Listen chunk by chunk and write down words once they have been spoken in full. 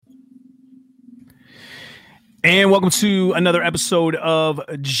And welcome to another episode of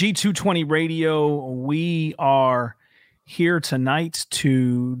G220 Radio. We are here tonight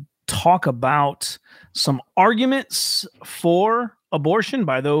to talk about some arguments for abortion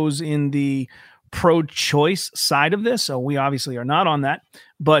by those in the pro-choice side of this. So we obviously are not on that,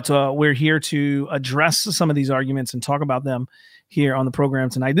 but we're here to address some of these arguments and talk about them here on the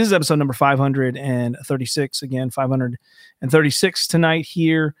program tonight. This is episode number 536. Again, 536 tonight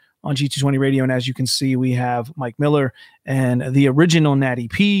here on G220 Radio. And as you can see, we have Mike Miller and the original Natty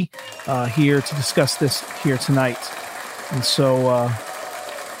P here to discuss this here tonight. And so,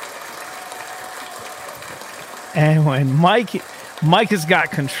 and when Mike has got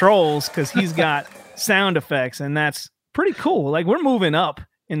controls because he's got sound effects, and that's pretty cool. Like, we're moving up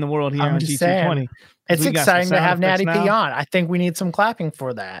in the world here on G220. Saying, it's exciting to have Natty P on. I think we need some clapping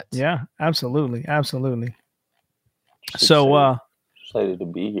for that. Yeah, absolutely. Absolutely. So, excited to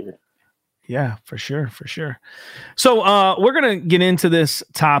be here. Yeah, for sure. So we're going to get into this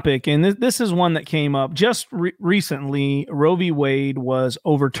topic, and this is one that came up just recently. Roe v. Wade was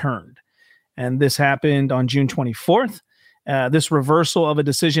overturned, and this happened on June 24th. This reversal of a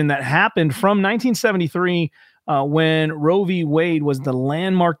decision that happened from 1973 when Roe v. Wade was the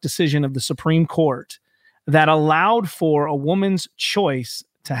landmark decision of the Supreme Court that allowed for a woman's choice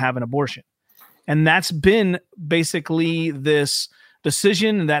to have an abortion. And that's been basically this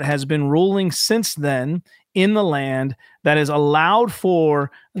decision that has been ruling since then in the land that has allowed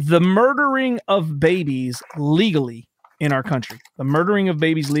for the murdering of babies legally in our country. The murdering of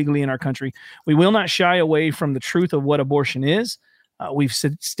babies legally in our country. We will not shy away from the truth of what abortion is. We've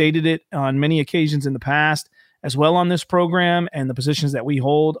stated it on many occasions in the past, as well on this program, and the positions that we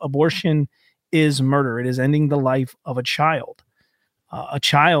hold. Abortion is murder. It is ending the life of a child. A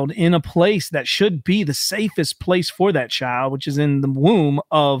child in a place that should be the safest place for that child, which is in the womb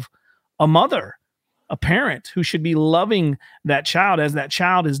of a mother, a parent who should be loving that child as that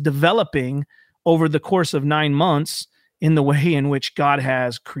child is developing over the course of 9 months in the way in which God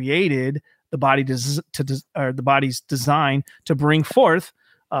has created the body the body's design to bring forth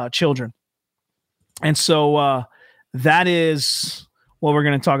children. And so that is what we're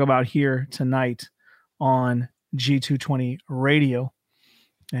going to talk about here tonight on G220 Radio.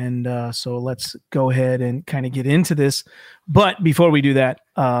 And so let's go ahead and kind of get into this. But before we do that,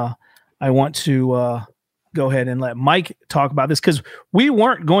 I want to go ahead and let Mike talk about this, because we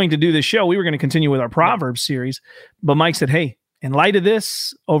weren't going to do this show. We were going to continue with our Proverbs series. But Mike said, hey, in light of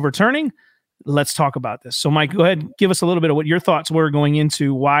this overturning, let's talk about this. So Mike, go ahead and give us a little bit of what your thoughts were going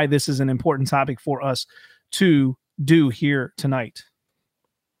into why this is an important topic for us to do here tonight.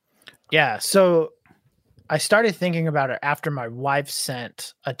 Yeah, so I started thinking about it after my wife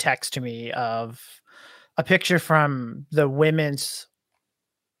sent a text to me of a picture from the women's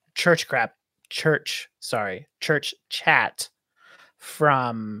church chat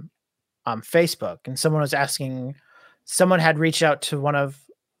from Facebook. And someone had reached out to one of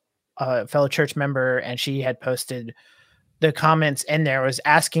a fellow church member, and she had posted the comments in there, was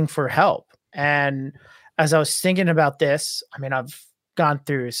asking for help. And as I was thinking about this, I mean, I've gone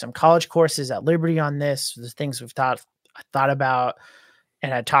through some college courses at Liberty on this, the things I thought about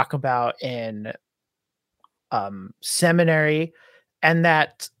and I talk about in seminary, and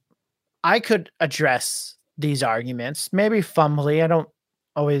that I could address these arguments, maybe fumbly. I don't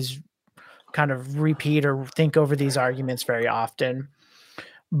always kind of repeat or think over these arguments very often,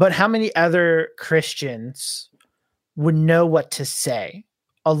 but how many other Christians would know what to say?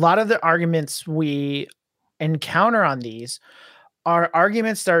 A lot of the arguments we encounter on these are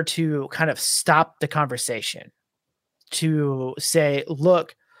arguments that are to kind of stop the conversation, to say,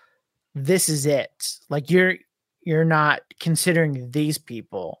 look, this is it. Like, you're not considering these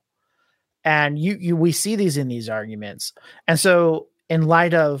people. And we see these in these arguments. And so in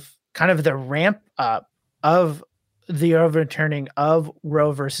light of kind of the ramp up of the overturning of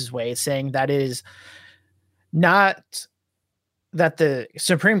Roe versus Wade, saying that it is not that the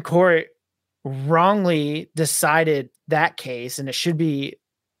Supreme Court wrongly decided that case and it should be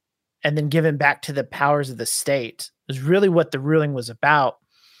and then given back to the powers of the state, is really what the ruling was about,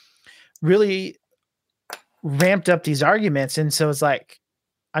 really ramped up these arguments. And so it's like,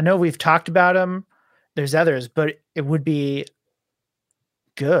 I know we've talked about them, there's others, but it would be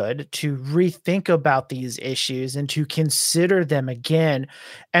good to rethink about these issues and to consider them again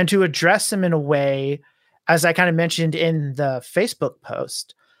and to address them in a way, as I kind of mentioned in the Facebook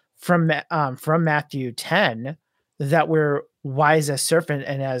post from Matthew 10, that we're wise as serpent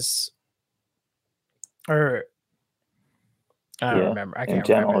and I don't remember. I can't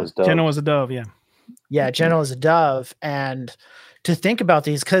remember. Gentle as a dove. Yeah. Yeah. Gentle as a dove. And to think about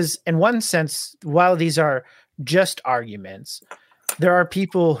these, because in one sense, while these are just arguments. There are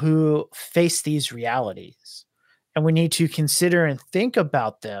people who face these realities, and we need to consider and think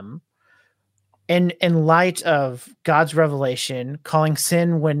about them in light of God's revelation, calling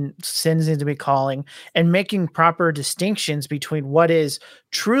sin when sins need to be calling, and making proper distinctions between what is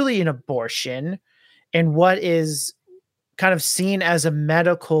truly an abortion and what is kind of seen as a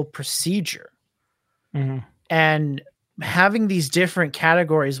medical procedure. Mm-hmm. And having these different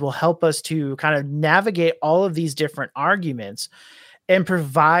categories will help us to kind of navigate all of these different arguments and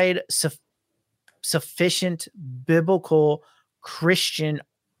provide sufficient biblical Christian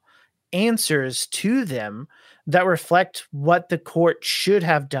answers to them that reflect what the court should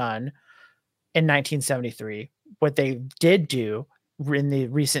have done in 1973, what they did do in the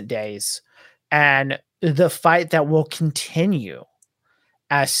recent days, and the fight that will continue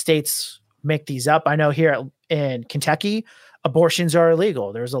as states make these up. I know here in Kentucky, abortions are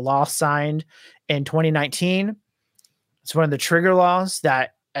illegal. There's a law signed in 2019. It's one of the trigger laws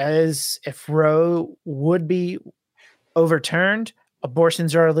that, as if Roe would be overturned,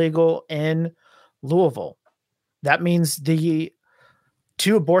 abortions are illegal in Louisville. That means the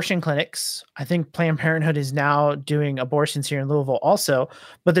 2 abortion clinics, I think Planned Parenthood is now doing abortions here in Louisville also,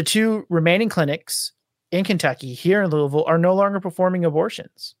 but the 2 remaining clinics in Kentucky here in Louisville are no longer performing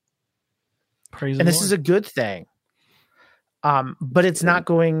abortions. Praise and the this Lord. is a good thing. But it's not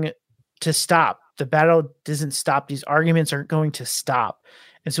going to stop. The battle doesn't stop. These arguments aren't going to stop.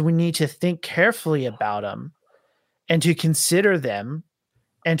 And so we need to think carefully about them and to consider them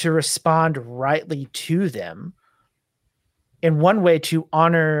and to respond rightly to them. In one way, to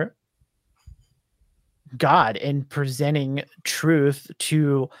honor God in presenting truth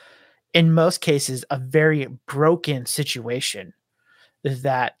to, in most cases, a very broken situation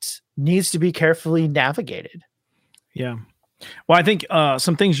that needs to be carefully navigated. Yeah. Well, I think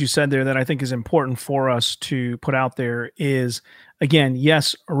some things you said there that I think is important for us to put out there is, again,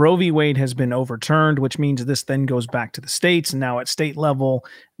 yes, Roe v. Wade has been overturned, which means this then goes back to the states. And now at state level,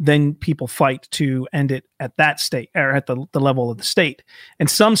 then people fight to end it at that state or at the level of the state. And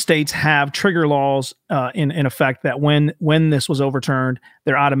some states have trigger laws in effect that when this was overturned,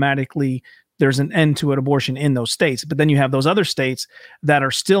 there's an end to an abortion in those states. But then you have those other states that are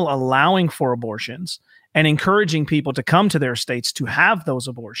still allowing for abortions and encouraging people to come to their states to have those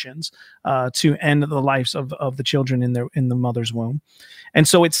abortions to end the lives of the children in the mother's womb. And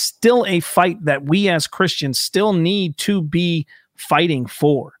so it's still a fight that we as Christians still need to be fighting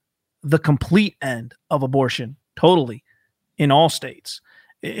for the complete end of abortion, totally, in all states.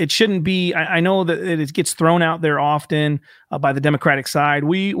 It shouldn't be. I know that it gets thrown out there often by the Democratic side.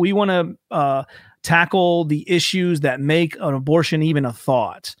 We want to tackle the issues that make an abortion even a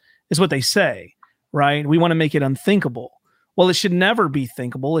thought, is what they say. Right? We want to make it unthinkable. Well, it should never be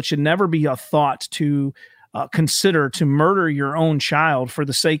thinkable. It should never be a thought to consider to murder your own child for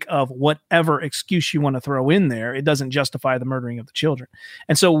the sake of whatever excuse you want to throw in there. It doesn't justify the murdering of the children.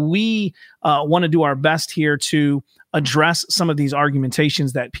 And so we want to do our best here to address some of these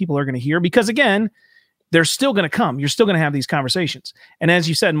argumentations that people are going to hear, because again, they're still going to come. You're still going to have these conversations. And as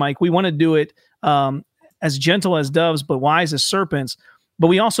you said, Mike, we want to do it as gentle as doves, but wise as serpents. But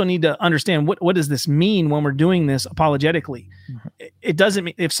we also need to understand what does this mean when we're doing this apologetically. Mm-hmm. It doesn't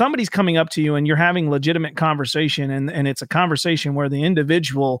mean if somebody's coming up to you and you're having legitimate conversation and it's a conversation where the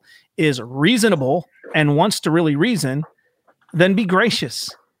individual is reasonable and wants to really reason, then be gracious.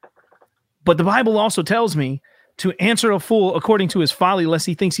 But the Bible also tells me to answer a fool according to his folly, lest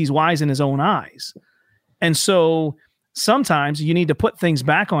he thinks he's wise in his own eyes. And so sometimes you need to put things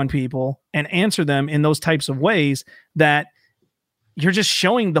back on people and answer them in those types of ways that you're just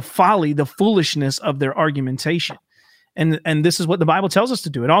showing the folly, the foolishness of their argumentation. And this is what the Bible tells us to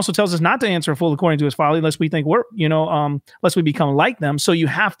do. It also tells us not to answer a fool according to his folly, lest we think lest we become like them. So you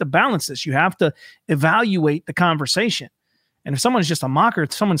have to balance this. You have to evaluate the conversation. And if someone's just a mocker,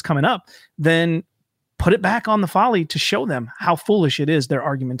 if someone's coming up, then put it back on the folly to show them how foolish it is, their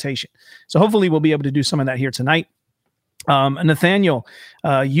argumentation. So hopefully we'll be able to do some of that here tonight. Nathaniel,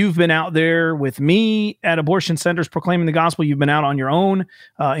 you've been out there with me at abortion centers proclaiming the gospel. You've been out on your own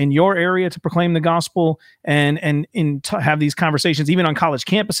in your area to proclaim the gospel and have these conversations. Even on college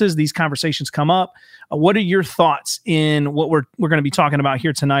campuses, these conversations come up. What are your thoughts in what we're going to be talking about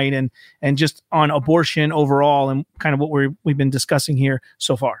here tonight, and just on abortion overall, and kind of what we've been discussing here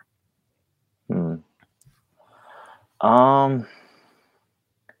so far?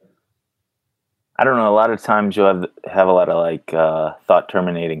 I don't know. A lot of times you'll have a lot of thought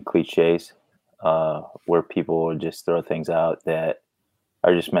terminating cliches where people will just throw things out that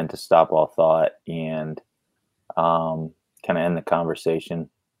are just meant to stop all thought and kind of end the conversation.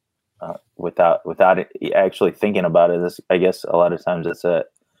 without it actually thinking about it. I guess a lot of times it's a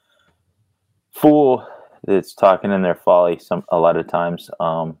fool that's talking in their folly. A lot of times,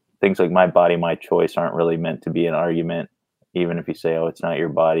 things like my body, my choice aren't really meant to be an argument. Even if you say, "Oh, it's not your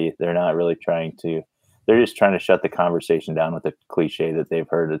body," they're not really trying to. They're just trying to shut the conversation down with a cliche that they've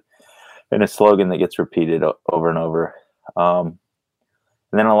heard and a slogan that gets repeated over and over. And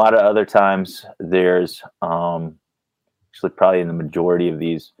then a lot of other times, there's actually probably in the majority of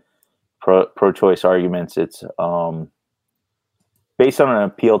these pro-choice arguments, it's based on an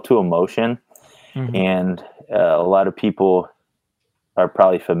appeal to emotion. Mm-hmm. And a lot of people are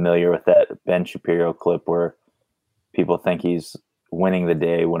probably familiar with that Ben Shapiro clip where people think he's winning the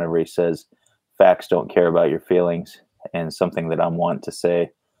day whenever he says facts don't care about your feelings. And something that I'm wanting to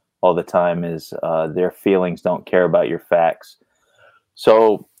say all the time is their feelings don't care about your facts.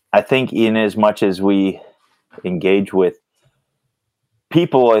 So I think in as much as we engage with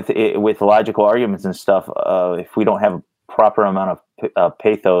people with logical arguments and stuff, if we don't have a proper amount of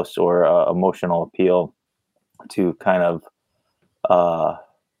pathos or emotional appeal to kind of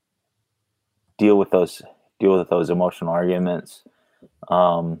deal with those emotional arguments,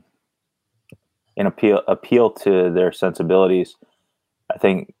 and appeal to their sensibilities, I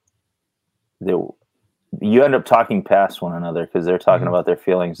think that you end up talking past one another because they're talking about their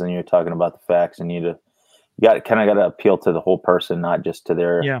feelings and you're talking about the facts, and you got to appeal to the whole person, not just to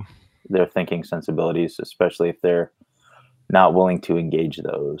their thinking sensibilities, especially if they're not willing to engage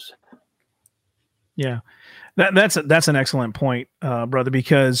those. Yeah, that's an excellent point, brother,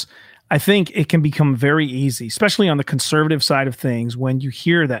 because I think it can become very easy, especially on the conservative side of things, when you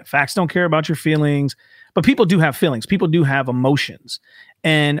hear that facts don't care about your feelings, but people do have feelings. People do have emotions,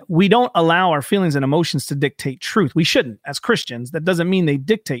 and we don't allow our feelings and emotions to dictate truth. We shouldn't as Christians. That doesn't mean they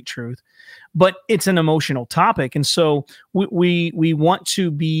dictate truth, but it's an emotional topic. And so we want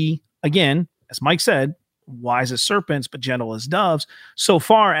to be, again, as Mike said, wise as serpents, but gentle as doves, so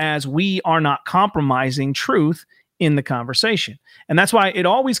far as we are not compromising truth in the conversation. And that's why it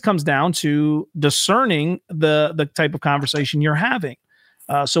always comes down to discerning the type of conversation you're having.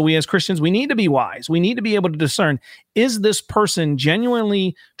 So we as Christians, we need to be wise. We need to be able to discern, is this person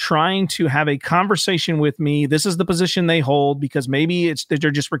genuinely trying to have a conversation with me? This is the position they hold, because maybe it's that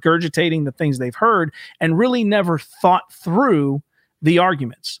they're just regurgitating the things they've heard and really never thought through the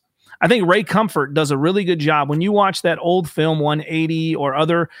arguments. I think Ray Comfort does a really good job. When you watch that old film 180 or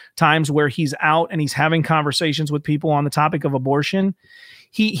other times where he's out and he's having conversations with people on the topic of abortion,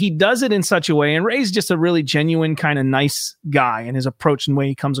 he does it in such a way, and Ray's just a really genuine kind of nice guy in his approach and way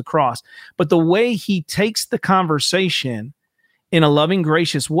he comes across. But the way he takes the conversation in a loving,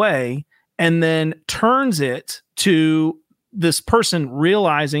 gracious way and then turns it to this person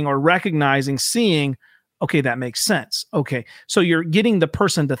realizing or recognizing, seeing, okay, that makes sense. Okay, so you're getting the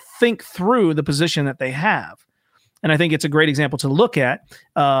person to think through the position that they have. And I think it's a great example to look at.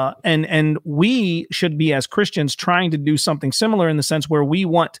 And we should be, as Christians, trying to do something similar in the sense where we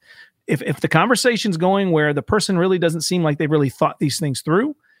want, if the conversation's going where the person really doesn't seem like they really thought these things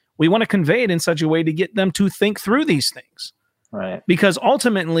through, we want to convey it in such a way to get them to think through these things. Right. Because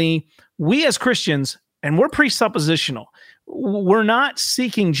ultimately, we as Christians, and we're presuppositional, we're not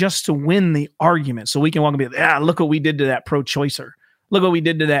seeking just to win the argument so we can walk and be, look what we did to that pro-choicer. Look what we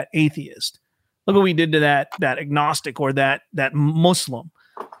did to that atheist. Look what we did to that agnostic or that Muslim.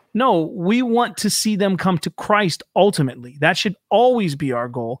 No, we want to see them come to Christ ultimately. That should always be our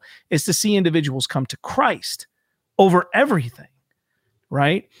goal, is to see individuals come to Christ over everything,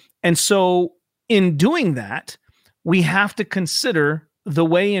 right? And so in doing that, we have to consider the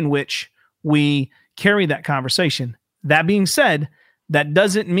way in which we carry that conversation. That being said, that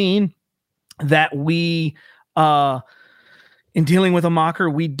doesn't mean that we, in dealing with a mocker,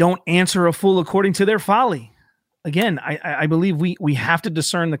 we don't answer a fool according to their folly. Again, I believe we have to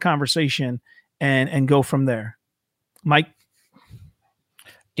discern the conversation and go from there. Mike?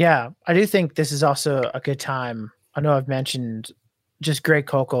 Yeah, I do think this is also a good time. I know I've mentioned just Greg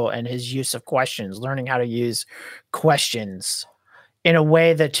Koukl and his use of questions, learning how to use questions in a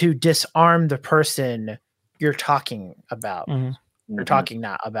way that to disarm the person you're talking about. Mm-hmm. You're talking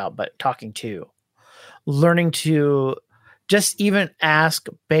not about, but talking to. Learning to just even ask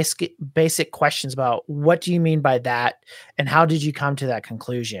basic questions about what do you mean by that and how did you come to that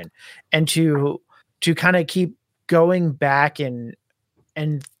conclusion, and to kind of keep going back and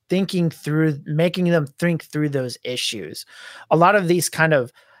thinking through, making them think through those issues. A lot of these kind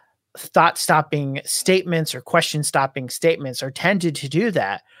of thought-stopping statements or question-stopping statements are tended to do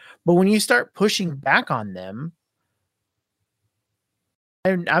that. But when you start pushing back on them,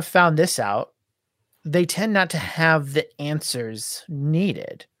 and I've found this out, they tend not to have the answers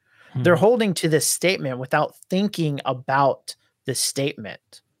needed. They're holding to this statement without thinking about the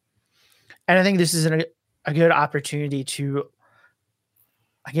statement. And I think this is a good opportunity to,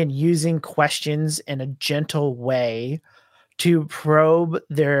 again, using questions in a gentle way to probe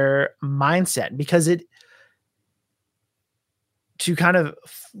their mindset, because to kind of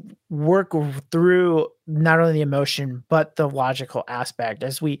work through not only the emotion, but the logical aspect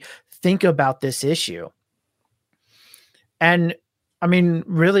as we think about this issue. And I mean,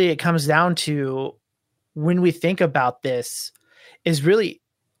 really, it comes down to, when we think about this, is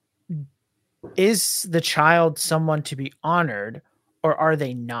the child someone to be honored, or are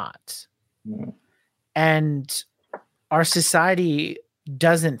they not? Mhm. And our society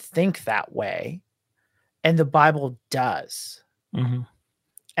doesn't think that way, and the Bible does. Mm-hmm.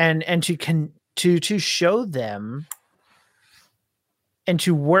 And to show them and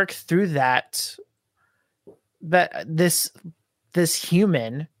to work through that this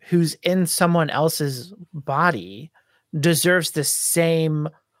human who's in someone else's body deserves the same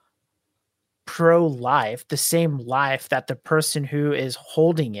pro-life, the same life that the person who is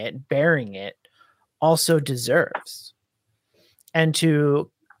holding it, bearing it, also deserves. And to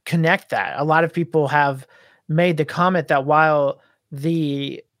connect that, a lot of people have made the comment that while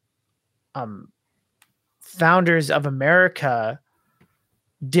the founders of America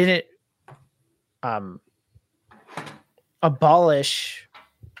didn't abolish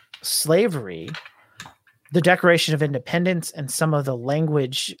slavery, the Declaration of Independence and some of the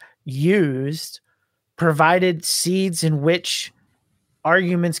language used provided seeds in which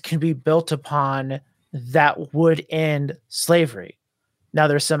arguments can be built upon that would end slavery. Now,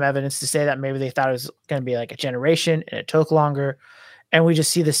 there's some evidence to say that maybe they thought it was going to be like a generation and it took longer. And we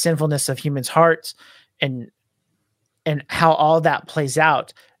just see the sinfulness of humans' hearts and how all that plays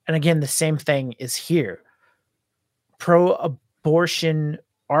out. And again, the same thing is here. Pro-abortion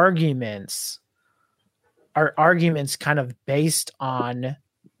arguments are arguments kind of based on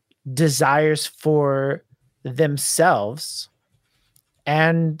desires for themselves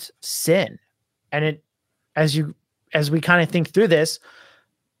and sin. And as we kind of think through this,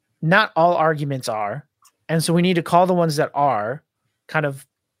 not all arguments are. And so we need to call the ones that are kind of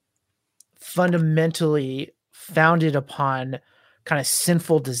fundamentally founded upon kind of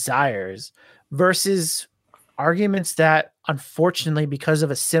sinful desires, versus arguments that, unfortunately, because of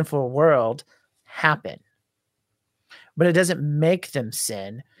a sinful world, happen. But it doesn't make them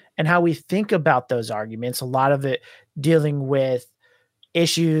sin. And how we think about those arguments, a lot of it dealing with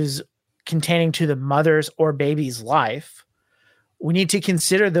issues containing to the mother's or baby's life, we need to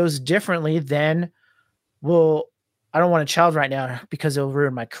consider those differently than, well, I don't want a child right now because it'll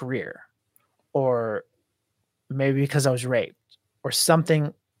ruin my career, or maybe because I was raped, or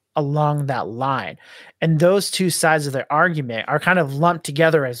something along that line. And those two sides of the argument are kind of lumped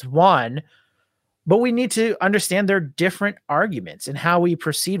together as one, but we need to understand they're different arguments, and how we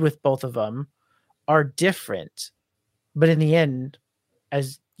proceed with both of them are different. But in the end,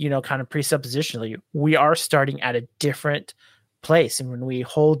 as you know, kind of presuppositionally, we are starting at a different place. And when we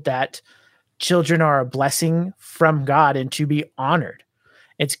hold that children are a blessing from God and to be honored,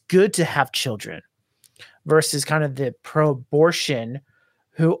 it's good to have children, versus kind of the pro-abortion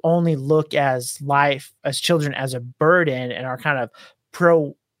who only look as children as a burden, and are kind of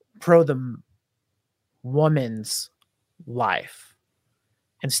pro the woman's life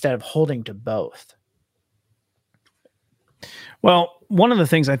instead of holding to both. Well, one of the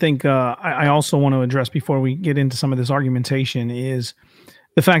things I think I also want to address before we get into some of this argumentation is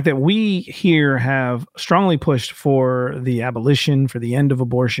the fact that we here have strongly pushed for the abolition, for the end of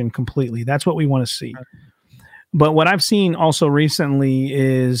abortion completely. That's what we want to see. But what I've seen also recently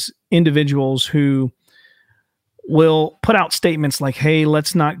is individuals who will put out statements like, hey,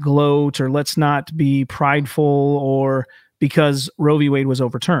 let's not gloat, or let's not be prideful, or because Roe v. Wade was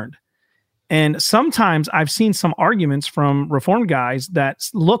overturned. And sometimes I've seen some arguments from Reformed guys that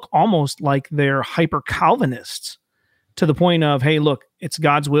look almost like they're hyper Calvinists, to the point of, hey, look, it's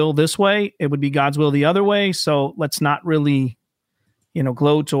God's will this way, it would be God's will the other way, so let's not really,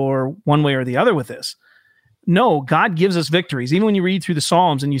 gloat or one way or the other with this. No, God gives us victories. Even when you read through the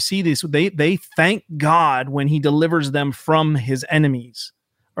Psalms and you see this, they thank God when he delivers them from his enemies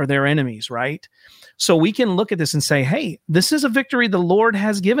or their enemies, right? So we can look at this and say, hey, this is a victory the Lord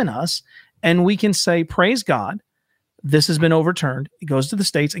has given us. And we can say, praise God, this has been overturned. It goes to the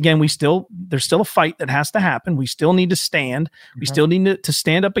states. Again, there's still a fight that has to happen. We still need to stand. Mm-hmm. We still need to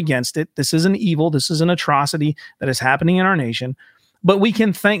stand up against it. This is an evil. This is an atrocity that is happening in our nation. But we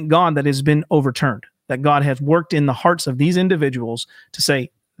can thank God that it has been overturned, that God has worked in the hearts of these individuals to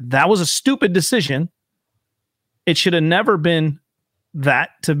say, that was a stupid decision. It should have never been that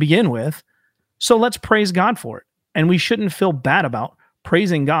to begin with. So let's praise God for it. And we shouldn't feel bad about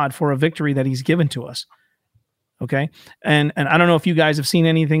praising God for a victory that he's given to us. Okay. And I don't know if you guys have seen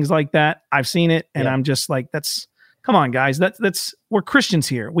any things like that. I've seen it. And I'm just like, come on, guys. That's we're Christians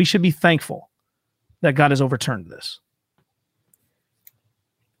here. We should be thankful that God has overturned this.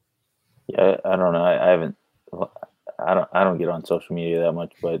 Yeah, I don't know. I don't get on social media that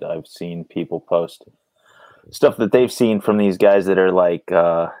much, but I've seen people post stuff that they've seen from these guys that are like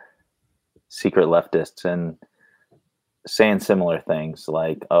secret leftists and saying similar things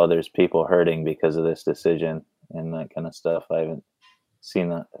like, "Oh, there's people hurting because of this decision," and that kind of stuff. I haven't seen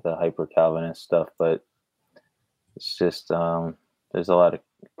the hyper Calvinist stuff, but it's just there's a lot of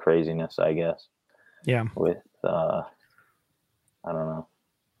craziness, I guess. Yeah. With I don't know.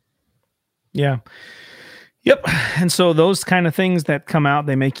 Yeah. Yep. And so those kind of things that come out,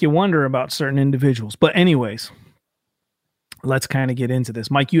 they make you wonder about certain individuals. But anyways, let's kind of get into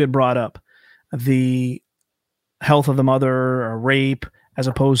this. Mike, you had brought up the health of the mother or rape as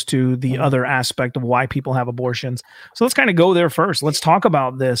opposed to the other aspect of why people have abortions. So let's kind of go there first. Let's talk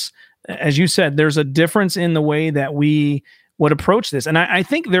about this. As you said, there's a difference in the way that we would approach this. And I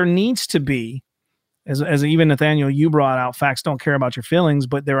think there needs to be, as even Nathaniel, you brought out, facts don't care about your feelings,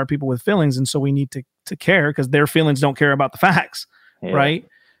 but there are people with feelings. And so we need to care because their feelings don't care about the facts. Yeah. Right.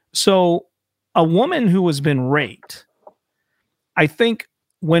 So a woman who has been raped, I think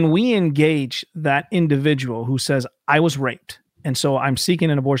when we engage that individual who says, I was raped, and so I'm seeking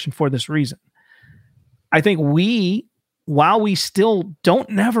an abortion for this reason, I think while we still don't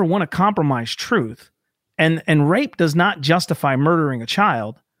never want to compromise truth, and rape does not justify murdering a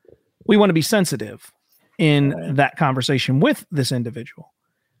child, we want to be sensitive in that conversation with this individual,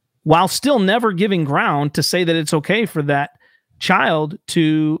 while still never giving ground to say that it's okay for that child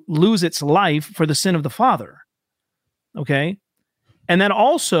to lose its life for the sin of the father. Okay. And then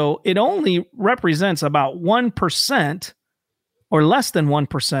also, it only represents about 1% or less than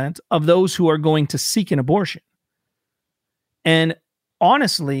 1% of those who are going to seek an abortion. And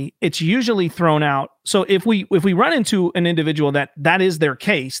honestly, it's usually thrown out. So if we run into an individual that is their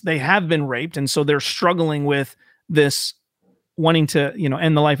case, they have been raped, and so they're struggling with this, wanting to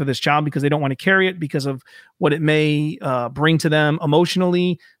end the life of this child because they don't want to carry it because of what it may bring to them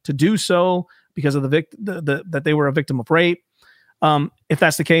emotionally to do so because of that they were a victim of rape. If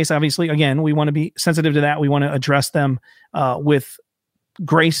that's the case, obviously, again, we want to be sensitive to that. We want to address them with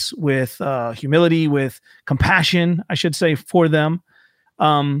grace, with humility, with compassion, I should say, for them.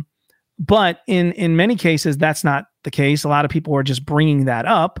 But in many cases, that's not the case. A lot of people are just bringing that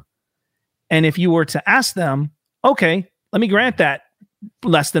up. And if you were to ask them, okay, let me grant that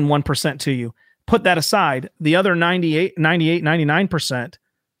less than 1% to you, put that aside, the other 99%,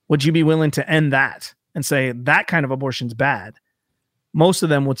 would you be willing to end that and say that kind of abortion's bad? Most of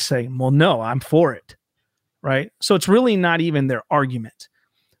them would say, well, no, I'm for it. Right. So it's really not even their argument.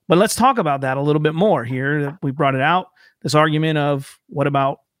 But let's talk about that a little bit more here. We brought it out. This argument of what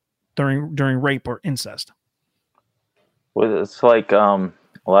about during rape or incest? Well, it's like a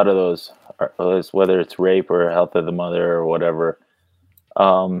lot of those, whether it's rape or health of the mother or whatever, a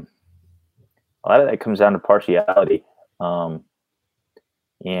lot of that comes down to partiality. And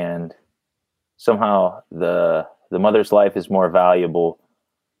somehow the mother's life is more valuable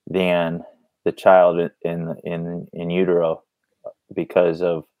than the child in utero because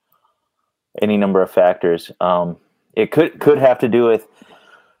of any number of factors. It could have to do with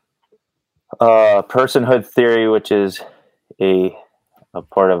personhood theory, which is a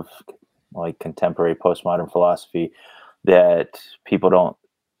part of like contemporary postmodern philosophy, that people don't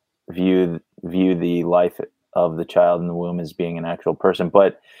view the life of the child in the womb as being an actual person.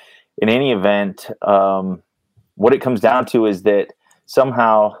 But in any event, what it comes down to is that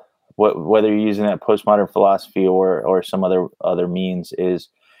somehow, whether you're using that postmodern philosophy or some other means, is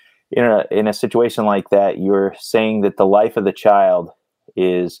in a situation like that, you're saying that the life of the child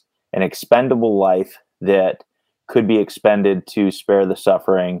is an expendable life that could be expended to spare the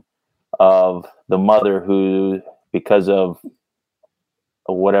suffering of the mother who, because of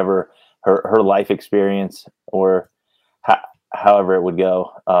whatever her life experience or however it would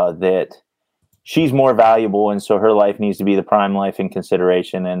go, that she's more valuable, and so her life needs to be the prime life in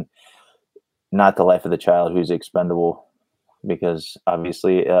consideration and not the life of the child who's expendable, because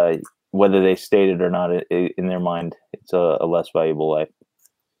obviously whether they state it or not, in their mind, it's a less valuable life.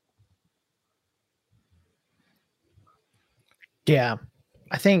 Yeah.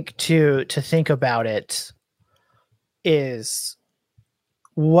 I think to think about it is,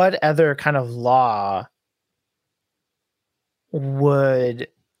 what other kind of law would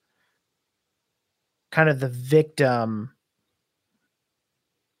kind of the victim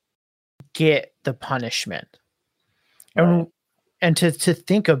get the punishment. Right. And to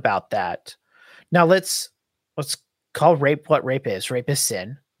think about that. Now let's call rape what rape is. Rape is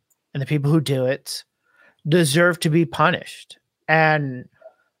sin, and the people who do it deserve to be punished. And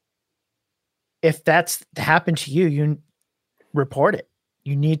if that's happened to you, you report it.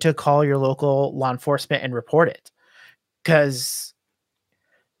 You need to call your local law enforcement and report it, because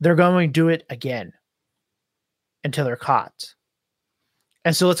they're going to do it again until they're caught.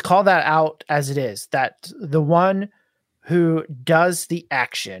 And so let's call that out as it is, that the one who does the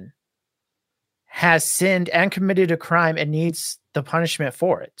action has sinned and committed a crime and needs the punishment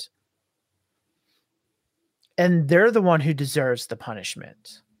for it. And they're the one who deserves the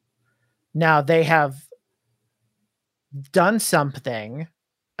punishment. Now, they have done something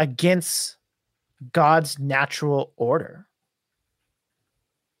against God's natural order.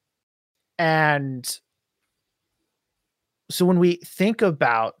 And so when we think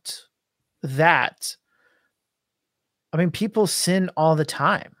about that, I mean, people sin all the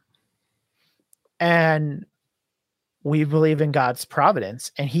time. And we believe in God's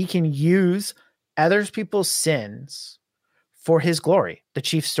providence, and he can use other people's sins for his glory. The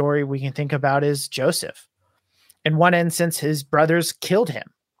chief story we can think about is Joseph. In one instance, his brothers killed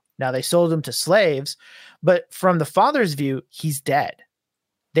him. Now, they sold him to slaves, but from the father's view, he's dead.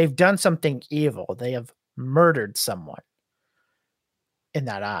 They've done something evil. They have murdered someone in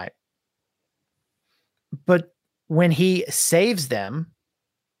that eye. But when he saves them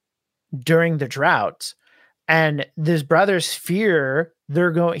during the drought, and his brothers fear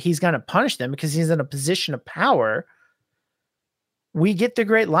he's going to punish them because he's in a position of power, we get the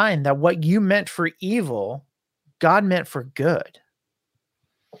great line that what you meant for evil, God meant for good.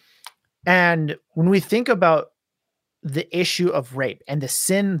 And when we think about the issue of rape and the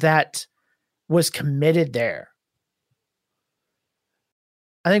sin that was committed there,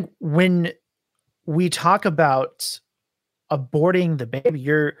 I think when we talk about aborting the baby,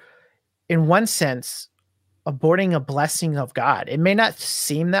 you're, in one sense, aborting a blessing of God. It may not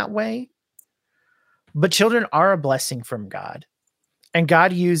seem that way, but children are a blessing from God. And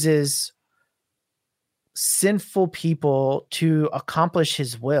God uses sinful people to accomplish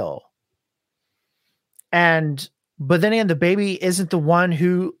his will. But then again, the baby isn't the one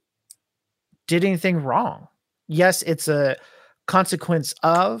who did anything wrong. Yes, it's a consequence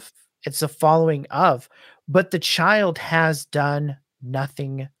of, it's a following of, but the child has done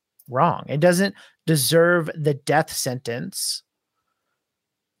nothing wrong. It doesn't deserve the death sentence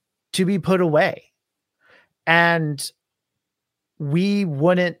to be put away. And we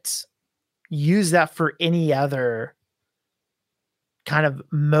wouldn't use that for any other kind of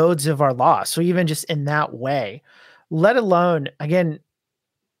modes of our law. So even just in that way, let alone, again,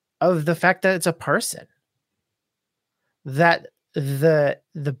 of the fact that it's a person, that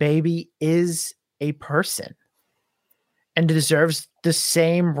the baby is a person and deserves the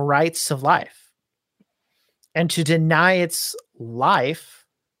same rights of life. And to deny its life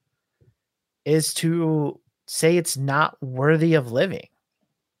is to say it's not worthy of living.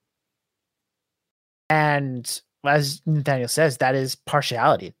 And as Nathaniel says, that is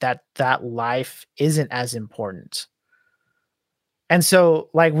partiality, that life isn't as important. And so,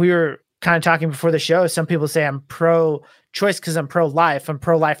 like we were kind of talking before the show, some people say I'm pro-choice because I'm pro-life. I'm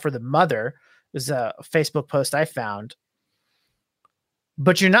pro-life for the mother. It was a Facebook post I found.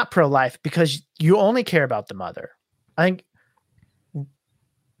 But you're not pro-life because you only care about the mother. I think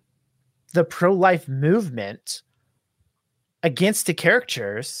the pro-life movement against the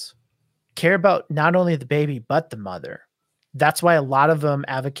caricatures care about not only the baby, but the mother. That's why a lot of them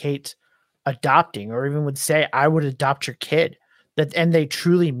advocate adopting, or even would say, I would adopt your kid. And they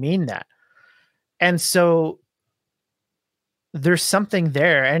truly mean that. And so there's something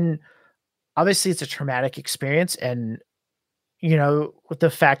there. And obviously it's a traumatic experience. And, you know, with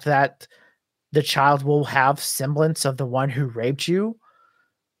the fact that the child will have semblance of the one who raped you.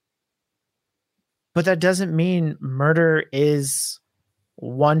 But that doesn't mean murder is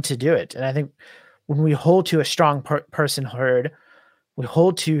one to do it. And I think when we hold to a strong personhood, we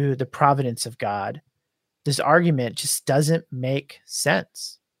hold to the providence of God, this argument just doesn't make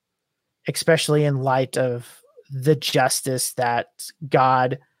sense, especially in light of the justice that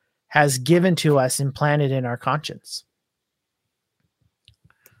God has given to us and planted in our conscience.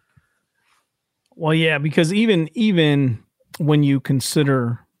 Well, yeah, because even when you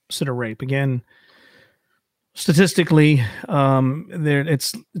consider rape, again, statistically,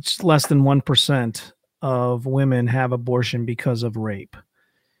 it's less than 1% of women have abortion because of rape,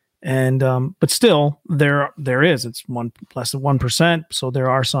 and but still there is, it's less than 1%. So there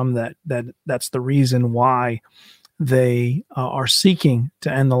are some that's the reason why they are seeking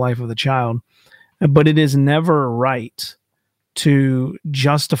to end the life of the child. But it is never right to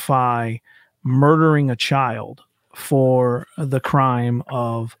justify murdering a child for the crime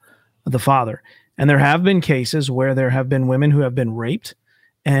of the father. And there have been cases where there have been women who have been raped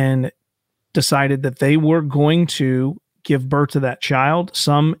and decided that they were going to give birth to that child.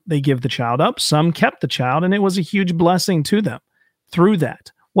 Some, they give the child up, some kept the child, and it was a huge blessing to them through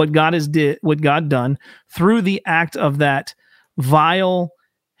that. What God done through the act of that vile,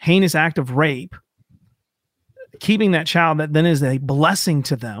 heinous act of rape, keeping that child, that then is a blessing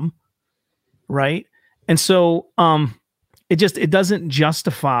to them, right? And so it doesn't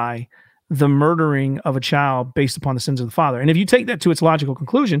justify the murdering of a child based upon the sins of the father. And if you take that to its logical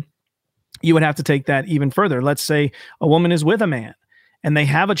conclusion, you would have to take that even further. Let's say a woman is with a man and they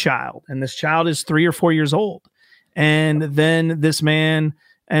have a child, and this child is 3 or 4 years old. And then this man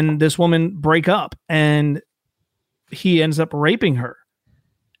and this woman break up and he ends up raping her.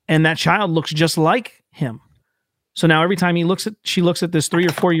 And that child looks just like him. So now every time she looks at this 3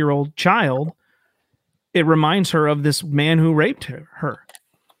 or 4 year old child, it reminds her of this man who raped her.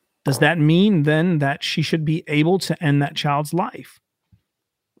 Does that mean then that she should be able to end that child's life?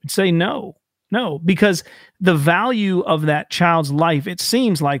 I'd say no, because the value of that child's life, it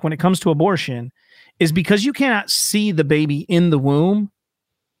seems like when it comes to abortion, is because you cannot see the baby in the womb.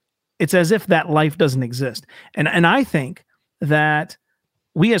 It's as if that life doesn't exist. And I think that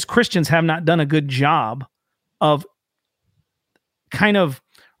we as Christians have not done a good job of kind of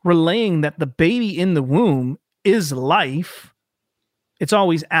relaying that the baby in the womb is life. It's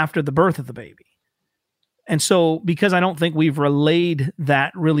always after the birth of the baby. And so because I don't think we've relayed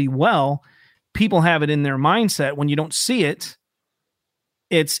that really well, people have it in their mindset when you don't see it,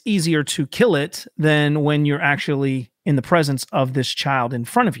 it's easier to kill it than when you're actually in the presence of this child in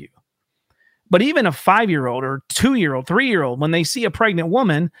front of you. But even a 5-year-old or 2-year-old, 3-year-old, when they see a pregnant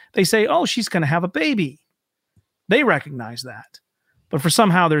woman, they say, oh, she's going to have a baby. They recognize that. But for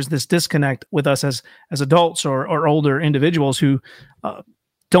somehow there's this disconnect with us as adults or older individuals who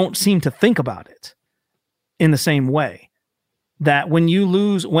don't seem to think about it in the same way. That when you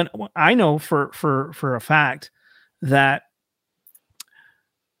lose, when I know for a fact that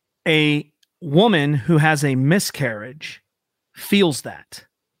a woman who has a miscarriage feels that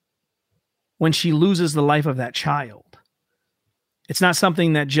when she loses the life of that child. It's not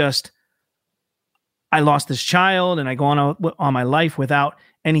something that just, I lost this child and I go on my life without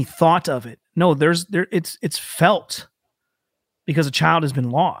any thought of it. No, it's felt because a child has been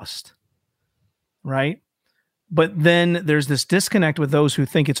lost, right? But then there's this disconnect with those who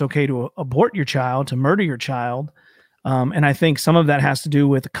think it's okay to abort your child, to murder your child. And I think some of that has to do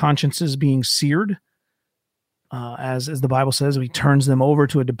with consciences being seared. As the Bible says, he turns them over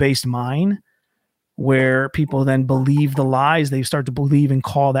to a debased mind, where people then believe the lies. They start to believe and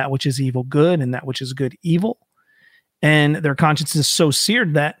call that which is evil good and that which is good evil. And their conscience is so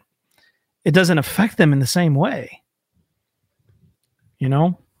seared that it doesn't affect them in the same way. You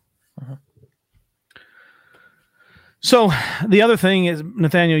know? Uh-huh. So the other thing is,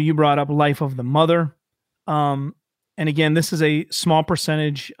 Nathaniel, you brought up life of the mother. And again, this is a small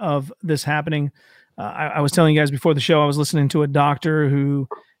percentage of this happening. I was telling you guys before the show, I was listening to a doctor who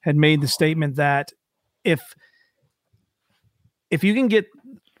had made the statement that if you can get,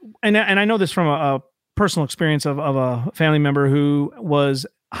 and I know this from a personal experience of a family member who was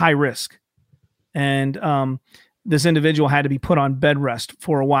high risk, and this individual had to be put on bed rest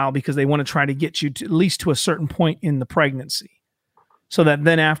for a while because they want to try to get you to at least to a certain point in the pregnancy, so that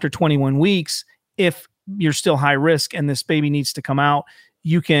then after 21 weeks, if you're still high risk and this baby needs to come out,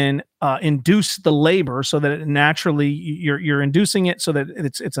 you can induce the labor so that it naturally you're inducing it so that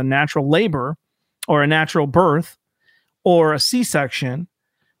it's a natural labor or a natural birth or a C-section,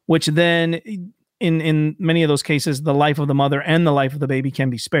 which then in many of those cases, the life of the mother and the life of the baby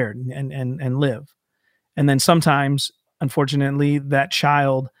can be spared and live. And then sometimes, unfortunately, that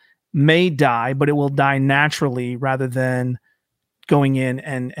child may die, but it will die naturally rather than going in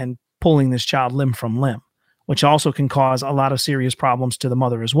and pulling this child limb from limb, which also can cause a lot of serious problems to the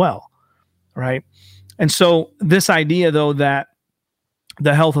mother as well, right? And so this idea, though, that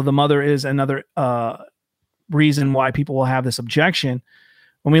the health of the mother is another reason why people will have this objection.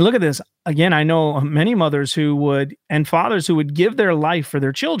 When we look at this, again, I know many mothers and fathers who would give their life for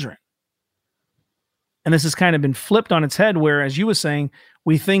their children. And this has kind of been flipped on its head, where, as you were saying,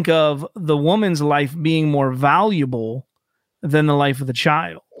 we think of the woman's life being more valuable than the life of the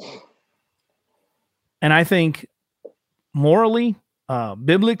child. And I think morally,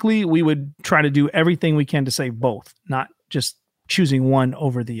 biblically, we would try to do everything we can to save both, not just choosing one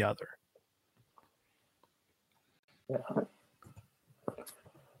over the other.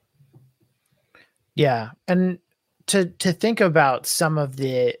 Yeah. And to think about some of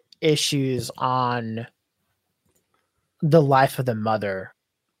the issues on the life of the mother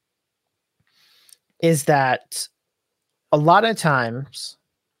is that a lot of times,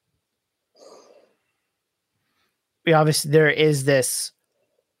 obviously there is this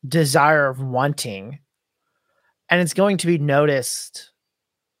desire of wanting, and it's going to be noticed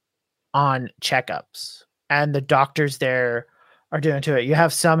on checkups, and the doctors there are doing to it. You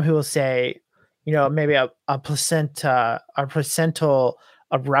have some who will say, maybe a placental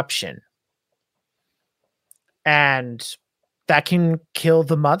eruption, and that can kill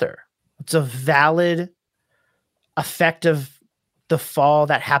the mother. It's a valid effect of the fall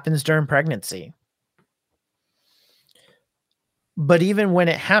that happens during pregnancy. But even when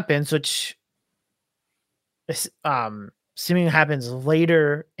it happens, which seemingly happens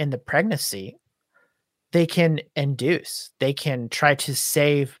later in the pregnancy, they can induce, they can try to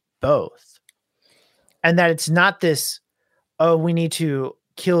save both. And that it's not this, oh, we need to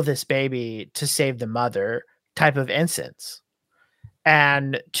kill this baby to save the mother type of instance.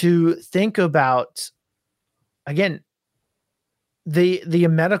 And to think about, again, the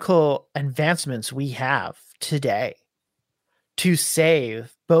medical advancements we have today to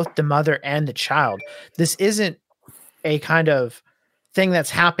save both the mother and the child. This isn't a kind of thing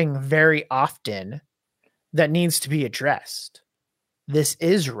that's happening very often that needs to be addressed. This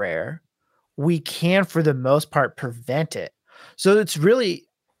is rare. We can, for the most part, prevent it. So it's really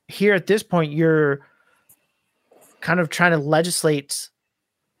here at this point, you're kind of trying to legislate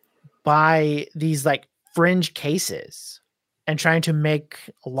by these like fringe cases and trying to make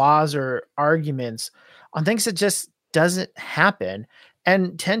laws or arguments on things that just doesn't happen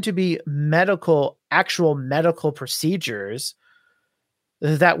and tend to be actual medical procedures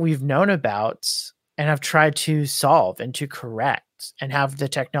that we've known about and have tried to solve and to correct and have the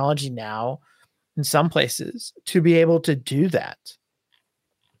technology now in some places to be able to do that.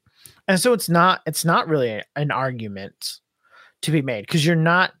 And so it's not really an argument to be made, because you're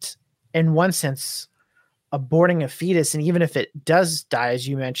not, in one sense, aborting a fetus. And even if it does die, as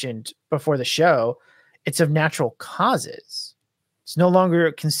you mentioned before the show, it's of natural causes. It's no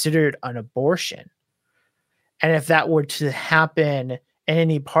longer considered an abortion. And if that were to happen in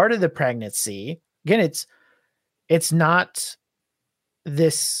any part of the pregnancy, again, it's not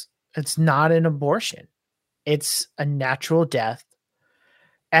an abortion. It's a natural death.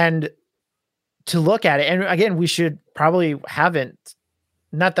 And to look at it, and again, we should probably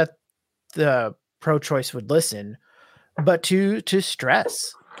not that the pro-choice would listen, but to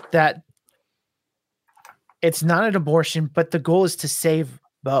stress that it's not an abortion, but the goal is to save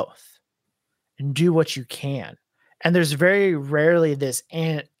both and do what you can. And there's very rarely this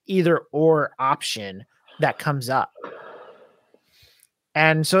either or option that comes up.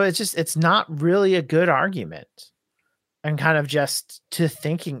 And so it's not really a good argument. And kind of just to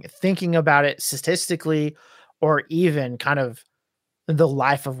thinking about it statistically, or even kind of the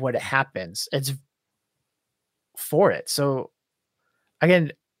life of what it happens. It's for it. So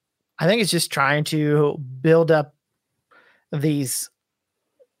again, I think it's just trying to build up these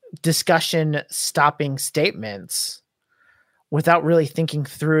discussion stopping statements without really thinking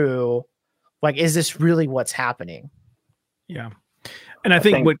through, like, is this really what's happening? Yeah. And I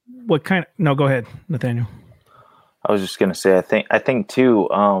think what kind of, no, go ahead, Nathaniel. I was just going to say, I think too,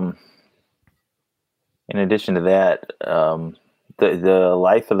 in addition to that, the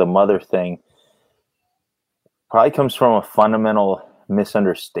life of the mother thing probably comes from a fundamental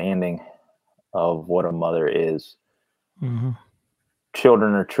misunderstanding of what a mother is. Mm-hmm.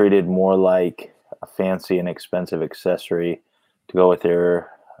 Children are treated more like a fancy and expensive accessory to go with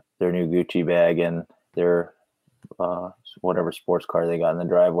their new Gucci bag and their whatever sports car they got in the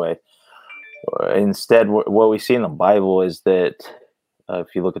driveway. Instead, what we see in the Bible is that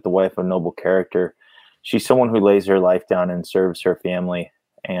if you look at the wife of noble character, she's someone who lays her life down and serves her family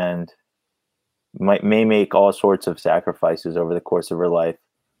and may make all sorts of sacrifices over the course of her life,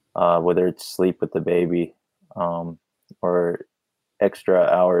 whether it's sleep with the baby or extra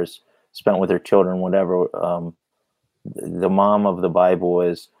hours spent with her children, whatever. The mom of the Bible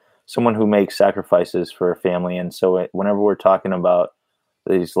is someone who makes sacrifices for her family. And so whenever we're talking about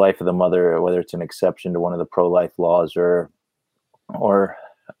this life of the mother, whether it's an exception to one of the pro-life laws or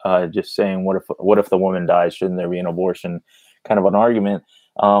just saying, what if the woman dies? Shouldn't there be an abortion? Kind of an argument.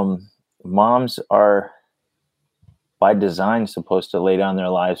 Moms are by design supposed to lay down their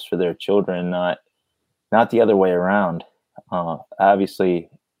lives for their children, not the other way around. Obviously,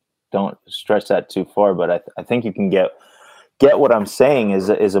 don't stretch that too far, but I think you can get what I'm saying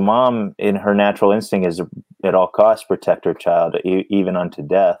is a mom in her natural instinct at all costs protect her child, even unto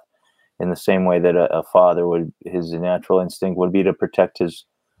death, in the same way that a father would, his natural instinct would be to protect his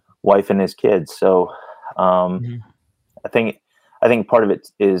wife and his kids. So I think part of it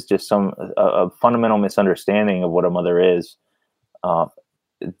is just a fundamental misunderstanding of what a mother is,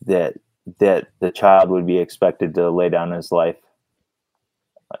 that the child would be expected to lay down his life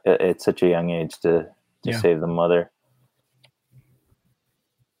at such a young age to save the mother.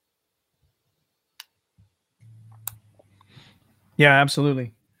 Yeah,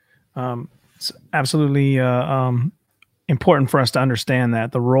 absolutely. It's absolutely important for us to understand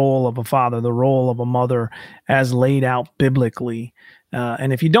that the role of a father, the role of a mother, as laid out biblically.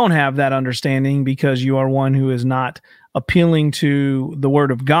 And if you don't have that understanding because you are one who is not appealing to the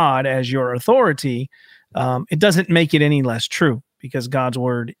word of God as your authority, it doesn't make it any less true, because God's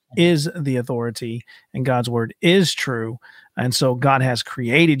word is the authority and God's word is true. And so God has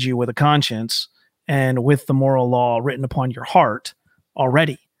created you with a conscience and with the moral law written upon your heart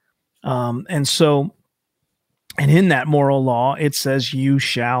already. And in that moral law, it says, you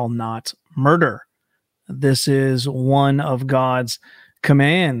shall not murder. This is one of God's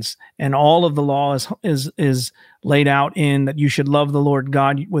commands, and all of the law is laid out in that you should love the Lord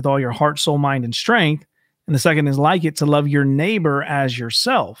God with all your heart, soul, mind, and strength. And the second is like it, to love your neighbor as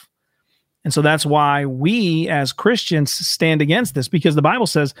yourself. And so that's why we as Christians stand against this, because the Bible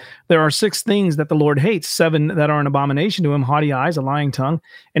says there are 6 things that the Lord hates, 7 that are an abomination to him: haughty eyes, a lying tongue,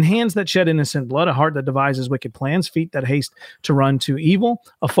 and hands that shed innocent blood, a heart that devises wicked plans, feet that haste to run to evil,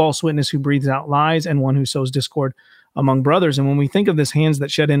 a false witness who breathes out lies, and one who sows discord among brothers. And when we think of this hands that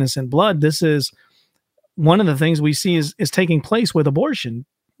shed innocent blood, this is one of the things we see is taking place with abortion.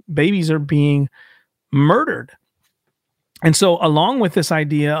 Babies are being murdered. And so along with this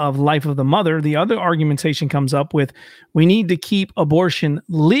idea of life of the mother, the other argumentation comes up with, we need to keep abortion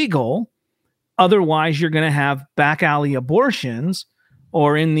legal. Otherwise, you're going to have back alley abortions,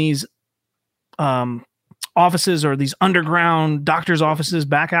 or in these offices, or these underground doctors' offices,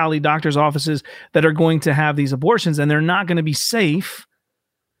 back alley doctors' offices, that are going to have these abortions, and they're not going to be safe.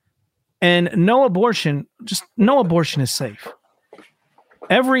 And no abortion is safe.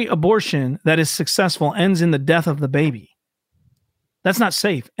 Every abortion that is successful ends in the death of the baby. That's not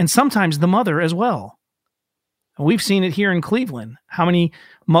safe. And sometimes the mother as well. We've seen it here in Cleveland. How many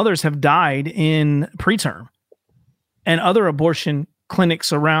mothers have died in preterm? And other abortion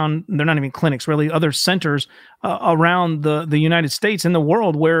clinics around, they're not even clinics, really, other centers around the United States and the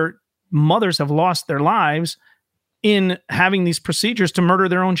world, where mothers have lost their lives in having these procedures to murder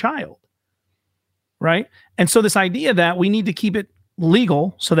their own child. Right? And so this idea that we need to keep it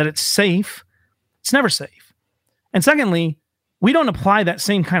legal so that it's safe, it's never safe. And secondly, we don't apply that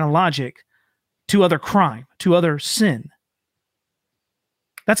same kind of logic to other crime, to other sin.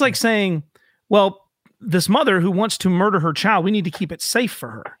 That's like saying, well, this mother who wants to murder her child, we need to keep it safe for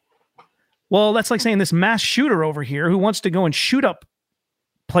her. Well, that's like saying this mass shooter over here who wants to go and shoot up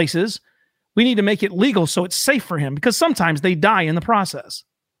places, we need to make it legal so it's safe for him, because sometimes they die in the process.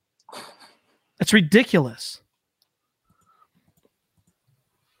 That's ridiculous.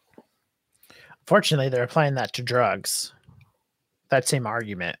 Fortunately, they're applying that to drugs. That same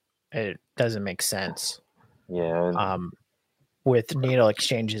argument, it doesn't make sense. Yeah. With needle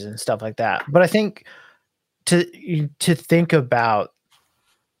exchanges and stuff like that. But I think to think about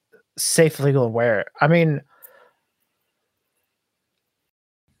safe, legal, aware, I mean,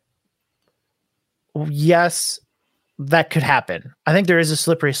 yes, that could happen. I think there is a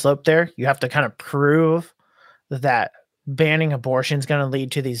slippery slope there. You have to kind of prove that banning abortion is going to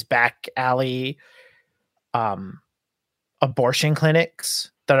lead to these back alley abortion clinics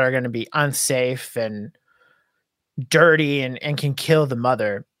that are going to be unsafe and dirty and can kill the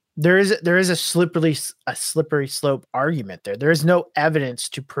mother. There is a slippery slope argument there. There is no evidence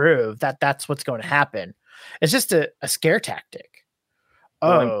to prove that that's what's going to happen. It's just a scare tactic.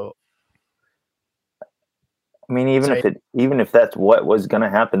 I mean, even if that's what was going to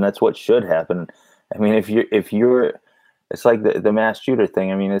happen, that's what should happen. I mean, if you're it's like the mass shooter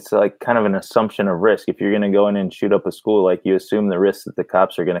thing. I mean, it's like kind of an assumption of risk. If you're going to go in and shoot up a school, like, you assume the risk that the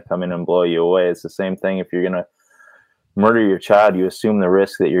cops are going to come in and blow you away. It's the same thing. If you're going to murder your child, you assume the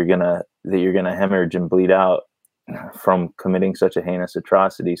risk that you're going to hemorrhage and bleed out from committing such a heinous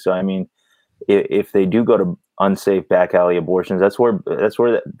atrocity. So, I mean, if they do go to unsafe back alley abortions, that's where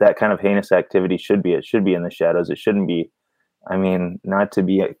that kind of heinous activity should be. It should be in the shadows. It shouldn't be. I mean, not to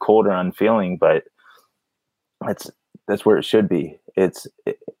be cold or unfeeling, but that's where it should be. It's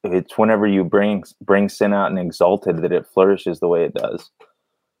whenever you bring sin out and exalt it, that it flourishes the way it does.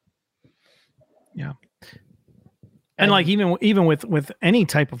 Yeah. And like even with any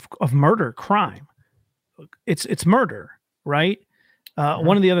type of murder crime, it's murder, right?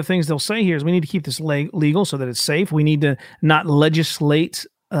 One of the other things they'll say here is we need to keep this legal so that it's safe. We need to not legislate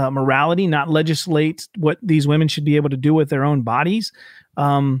morality, not legislate what these women should be able to do with their own bodies.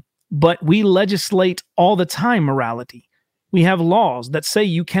 But we legislate all the time morality. We have laws that say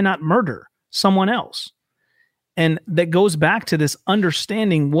you cannot murder someone else. And that goes back to this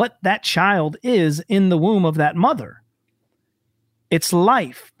understanding what that child is in the womb of that mother. It's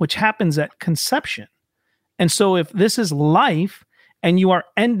life, which happens at conception. And so if this is life and you are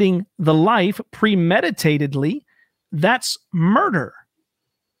ending the life premeditatedly, that's murder.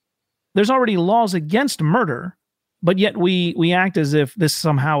 There's already laws against murder, but yet we act as if this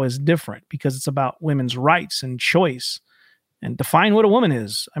somehow is different because it's about women's rights and choice and define what a woman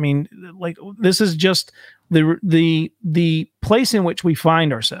is. I mean, like, this is just the place in which we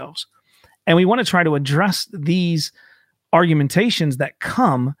find ourselves. And we want to try to address these argumentations that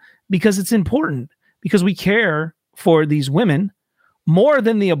come because it's important, because we care for these women more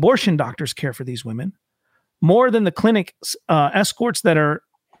than the abortion doctors care for these women, more than the clinic escorts that are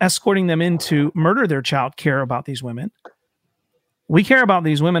escorting them in to murder their child care about these women. We care about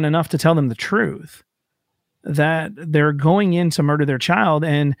these women enough to tell them the truth, that they're going in to murder their child.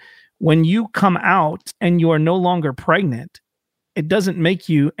 And when you come out and you are no longer pregnant, it doesn't make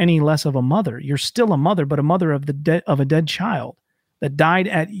you any less of a mother. You're still a mother, but a mother of a dead child that died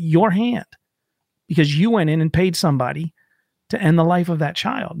at your hand because you went in and paid somebody to end the life of that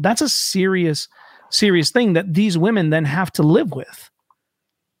child. That's a serious, serious thing that these women then have to live with.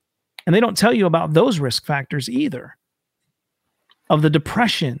 And they don't tell you about those risk factors either, of the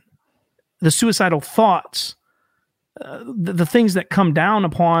depression, the suicidal thoughts, the things that come down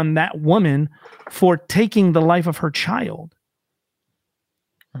upon that woman for taking the life of her child.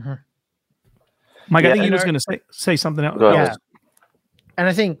 Mm-hmm. Mike, I think you're just going to say something else. Yeah. And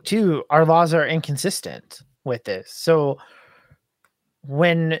I think, too, our laws are inconsistent with this. So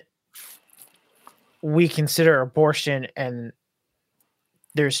when we consider abortion and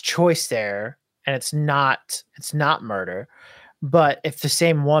there's choice there, and it's not murder, but if the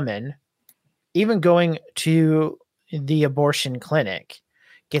same woman, even going to the abortion clinic,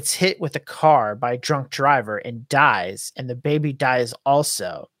 gets hit with a car by a drunk driver and dies, and the baby dies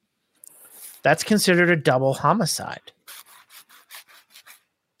also, that's considered a double homicide.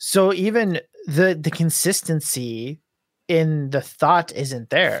 So even the consistency in the thought isn't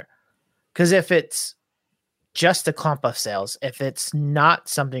there. Because if it's just a clump of cells, if it's not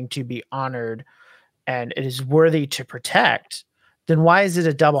something to be honored and it is worthy to protect, then why is it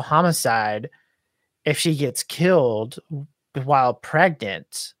a double homicide if she gets killed while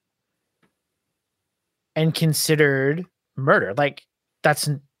pregnant and considered murder? Like, that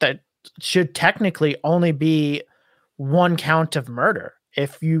should technically only be one count of murder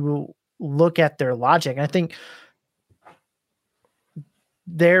if you look at their logic. And I think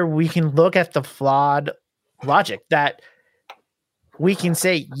there we can look at the flawed logic that we can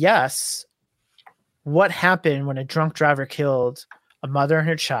say, yes, what happened when a drunk driver killed a mother and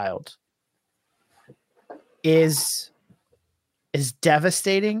her child is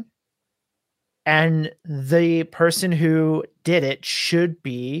devastating, and the person who did it should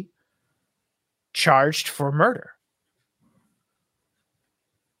be charged for murder.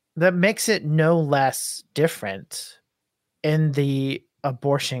 That makes it no less different in the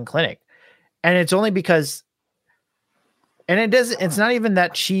abortion clinic. And it's only because, and it's not even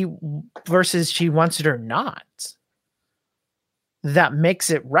that she wants it or not, that makes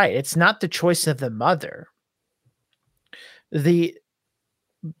it right. It's not the choice of the mother. The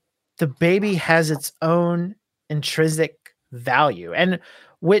baby has its own intrinsic value, and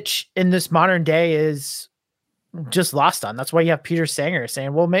which in this modern day is just lost on. That's why you have Peter Sanger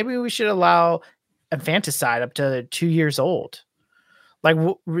saying, well, maybe we should allow infanticide up to 2 years old. Like,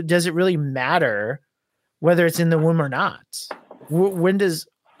 does it really matter whether it's in the womb or not? When does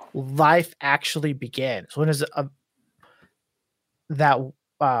life actually begin? So when is that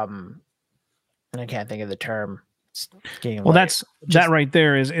I can't think of the term. Well, that right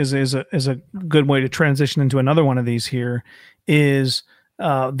there is a good way to transition into another one of these here, is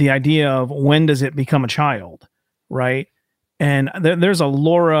the idea of when does it become a child, right? And there's a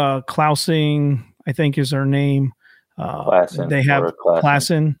Laura Klausing, I think is her name. Klassen, they have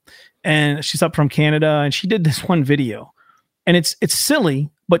Klassen, and she's up from Canada, and she did this one video, and it's silly,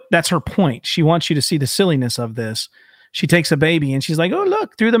 but that's her point. She wants you to see the silliness of this. She takes a baby and she's like, oh,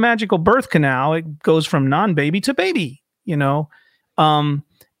 look, through the magical birth canal, it goes from non-baby to baby, you know? And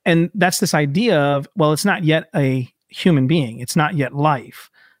that's this idea of, well, it's not yet a human being. It's not yet life,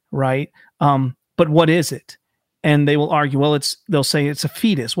 right? But what is it? And they will argue, well, they'll say it's a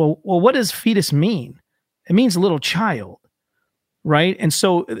fetus. Well, what does fetus mean? It means little child, right? And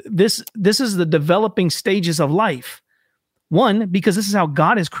so this is the developing stages of life. One, because this is how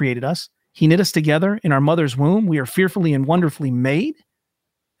God has created us. He knit us together in our mother's womb. We are fearfully and wonderfully made,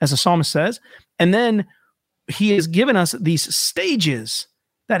 as the psalmist says. And then he has given us these stages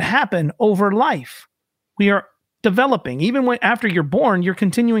that happen over life. We are developing. Even when after you're born, you're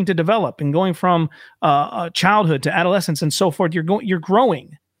continuing to develop and going from childhood to adolescence and so forth. You're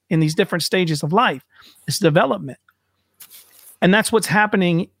growing in these different stages of life. It's development. And that's what's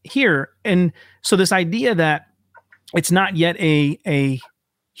happening here. And so this idea that it's not yet a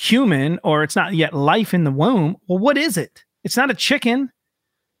human, or it's not yet life in the womb. Well, what is it? It's not a chicken.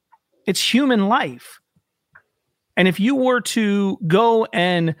 It's human life. And if you were to go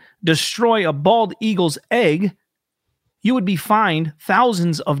and destroy a bald eagle's egg, you would be fined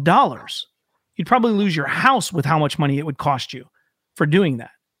thousands of dollars. You'd probably lose your house with how much money it would cost you for doing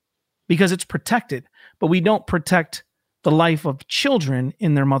that, because it's protected. But we don't protect the life of children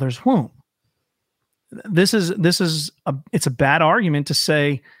in their mother's womb. It's a bad argument to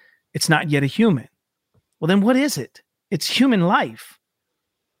say it's not yet a human. Well, then what is it? It's human life.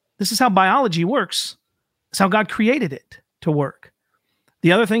 This is how biology works. It's how God created it to work.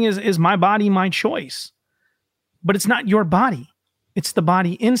 The other thing is my body, my choice. But it's not your body. It's the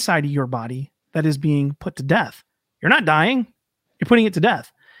body inside of your body that is being put to death. You're not dying. You're putting it to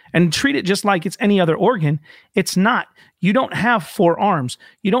death. And treat it just like it's any other organ. It's not. You don't have 4 arms.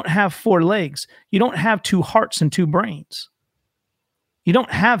 You don't have 4 legs. You don't have 2 hearts and 2 brains. You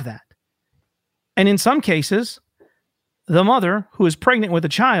don't have that. And in some cases, the mother who is pregnant with a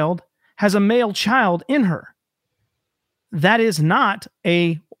child has a male child in her. That is not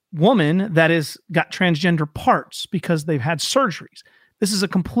a woman that has got transgender parts because they've had surgeries. This is a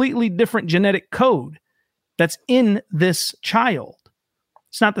completely different genetic code that's in this child.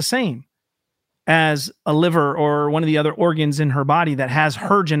 It's not the same as a liver or one of the other organs in her body that has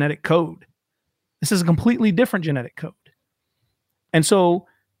her genetic code. This is a completely different genetic code. And so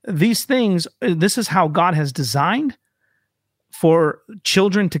these things, this is how God has designed for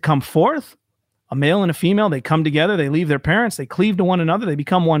children to come forth. A male and a female, they come together, they leave their parents, they cleave to one another, they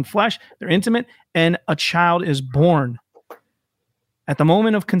become one flesh, they're intimate, and a child is born. At the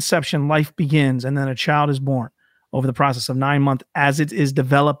moment of conception, life begins, and then a child is born over the process of 9 months as it is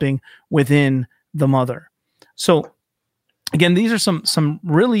developing within the mother. So again, these are some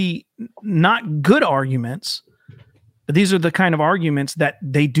really not good arguments, but these are the kind of arguments that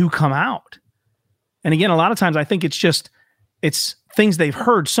they do come out. And again, a lot of times I think it's things they've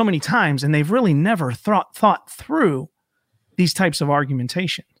heard so many times and they've really never thought through these types of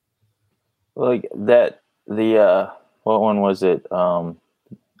argumentation. Like that, what one was it?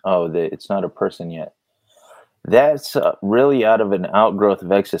 It's not a person yet. That's really out of an outgrowth of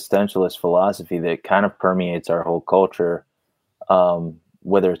existentialist philosophy that kind of permeates our whole culture,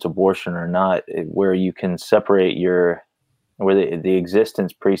 whether it's abortion or not, where you can separate where the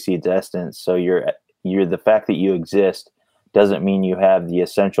existence precedes essence. So you're the fact that you exist doesn't mean you have the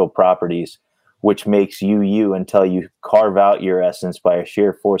essential properties, which makes you until you carve out your essence by a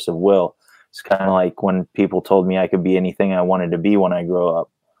sheer force of will. It's kind of like when people told me I could be anything I wanted to be when I grow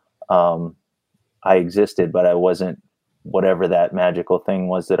up. I existed, but I wasn't whatever that magical thing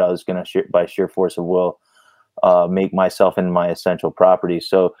was that I was going to, by sheer force of will, make myself into my essential properties.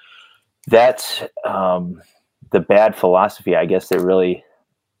 So that's the bad philosophy, I guess, that really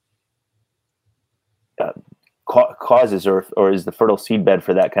causes or is the fertile seedbed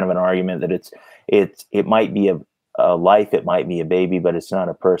for that kind of an argument that it might be a life, it might be a baby, but it's not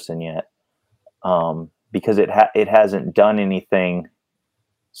a person yet, because it hasn't done anything,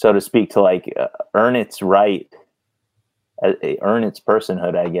 so to speak, to like earn its right, earn its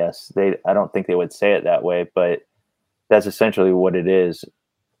personhood. I guess I don't think they would say it that way, but that's essentially what it is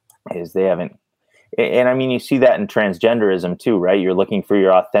they haven't. And I mean, you see that in transgenderism too, right? You're looking for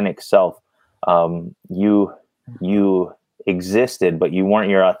your authentic self. You existed, but you weren't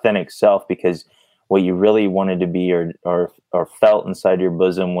your authentic self, because what you really wanted to be or felt inside your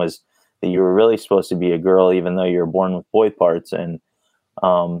bosom was that you were really supposed to be a girl, even though you were born with boy parts. And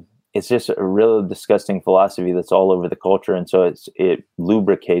it's just a really disgusting philosophy that's all over the culture. And so it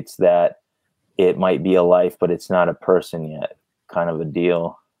lubricates that it might be a life, but it's not a person yet kind of a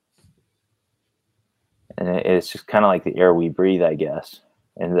deal. And it's just kind of like the air we breathe, I guess.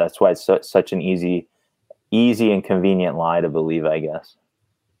 And that's why it's such an easy and convenient lie to believe, I guess.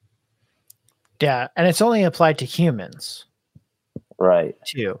 Yeah, and it's only applied to humans. Right.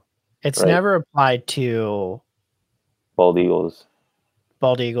 Too. It's right. never applied to bald eagles,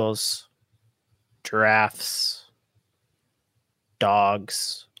 giraffes,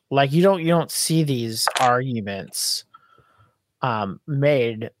 dogs, Like you don't see these arguments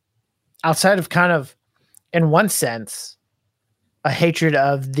made outside of kind of, in one sense, a hatred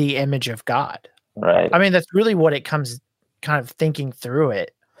of the image of God. Right. I mean, that's really what it comes kind of thinking through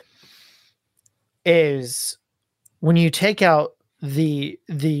it is when you take out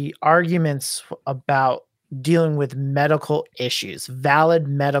the arguments about dealing with medical issues, valid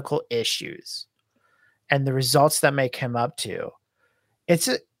medical issues, and the results that may come up to, it's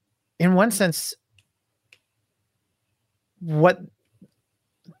in one sense what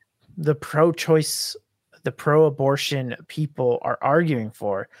the pro-choice, the pro-abortion people are arguing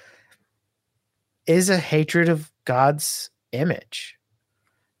for is a hatred of God's image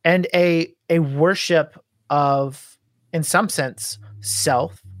and a worship of, in some sense,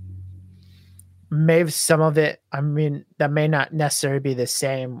 self. Maybe some of it, I mean, that may not necessarily be the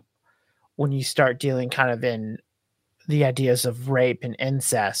same when you start dealing kind of in the ideas of rape and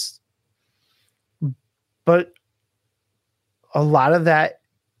incest. But a lot of that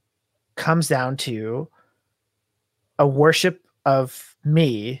comes down to a worship of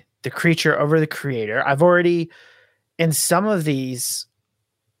me, the creature over the creator. I've already, in some of these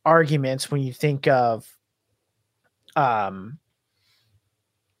arguments, when you think of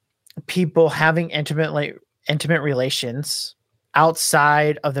people having intimate relations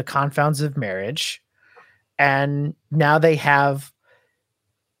outside of the confines of marriage, and now they have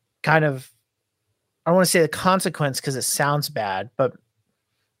kind of, I don't want to say the consequence because it sounds bad, but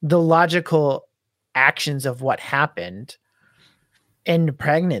the logical actions of what happened in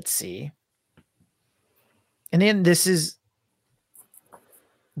pregnancy. And then this is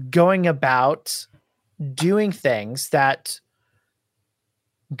going about doing things that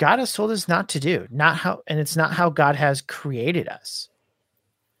God has told us not to do, and it's not how God has created us.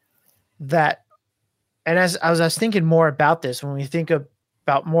 And as I was thinking more about this, when we think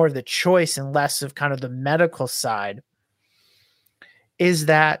about more of the choice and less of kind of the medical side, is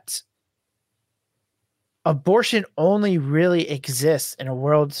that abortion only really exists in a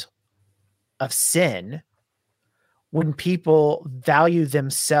world of sin when people value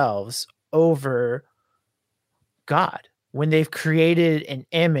themselves over God, when they've created an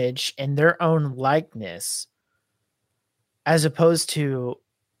image in their own likeness, as opposed to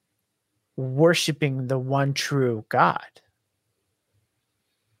worshiping the one true God.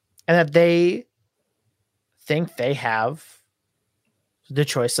 And that they think they have the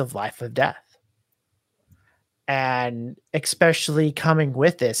choice of life or death. And especially coming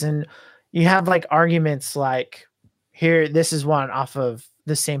with this. And you have like arguments like here, this is one off of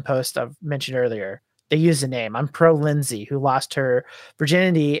the same post I've mentioned earlier. They use a name. I'm pro Lindsay, who lost her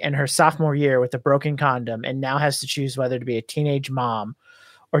virginity in her sophomore year with a broken condom and now has to choose whether to be a teenage mom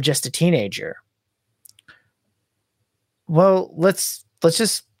or just a teenager. Well, let's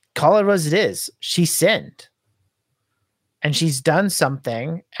just call it as it is. She sinned. And she's done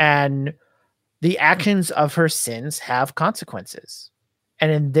something, and the actions of her sins have consequences.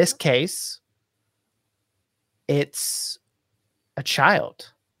 And in this case, it's a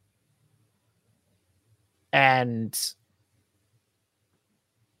child. And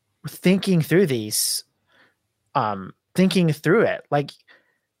thinking through these, thinking through it, like,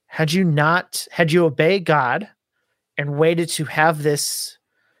 had you obeyed God and waited to have this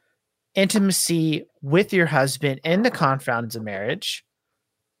intimacy with your husband in the confines of marriage,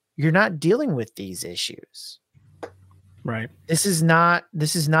 you're not dealing with these issues. Right. This is not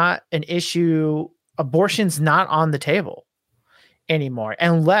an issue. Abortion's not on the table anymore,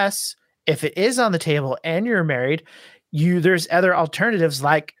 unless if it is on the table and you're married, there's other alternatives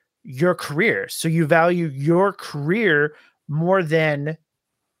like your career. So you value your career more than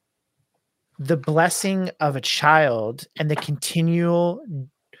the blessing of a child and the continual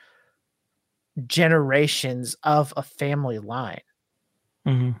generations of a family line.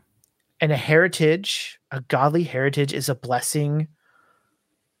 Mm-hmm. And a godly heritage is a blessing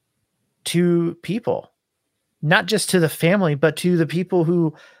to people, not just to the family, but to the people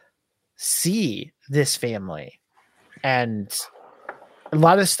who see this family. And a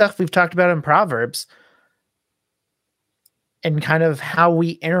lot of stuff we've talked about in Proverbs and kind of how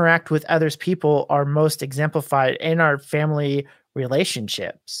we interact with others people are most exemplified in our family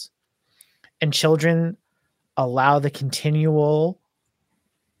relationships. And children allow the continual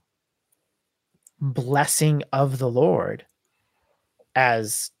blessing of the Lord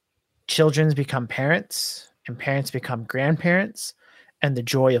as children become parents and parents become grandparents, and the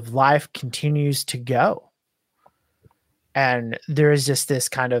joy of life continues to go. And there is just this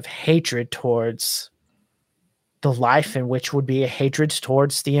kind of hatred towards the life, in which would be a hatred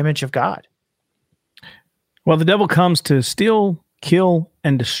towards the image of God. Well, the devil comes to steal, kill,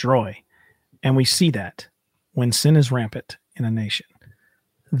 and destroy. And we see that when sin is rampant in a nation,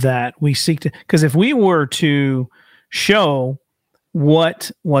 that we seek to, because if we were to show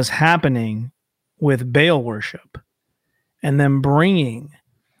what was happening with Baal worship and then bringing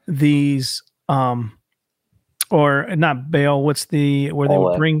these, or not Baal, where they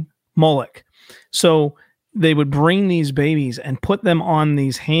would bring Moloch. So they would bring these babies and put them on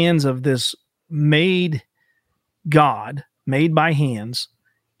these hands of this made God, made by hands,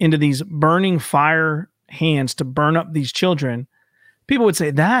 into these burning fire hands to burn up these children. People would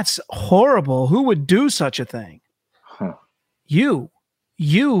say, that's horrible. Who would do such a thing? Huh. You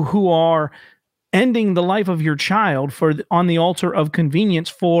who are ending the life of your child on the altar of convenience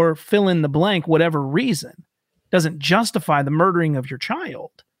for fill in the blank, whatever reason, doesn't justify the murdering of your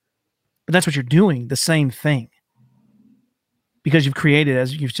child. But that's what you're doing, the same thing. Because you've created,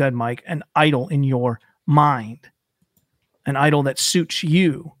 as you've said, Mike, an idol in your mind, an idol that suits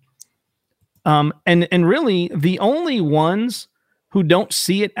you. And really, the only ones who don't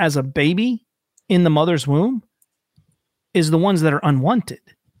see it as a baby in the mother's womb is the ones that are unwanted.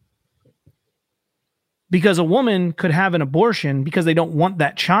 Because a woman could have an abortion because they don't want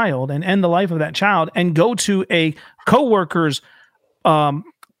that child and end the life of that child and go to a coworker's, what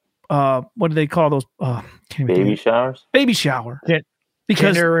do they call those? Baby showers? Baby shower.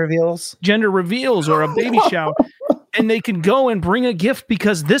 Because gender reveals or a baby shower. And they can go and bring a gift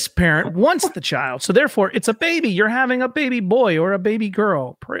because this parent wants the child. So therefore, it's a baby. You're having a baby boy or a baby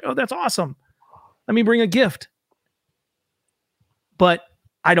girl. Oh, that's awesome. Let me bring a gift. But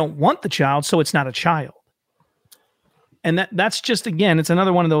I don't want the child, so it's not a child. And that's just, again, it's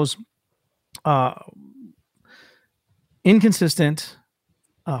another one of those inconsistent,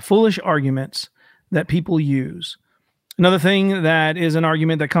 foolish arguments that people use. Another thing that is an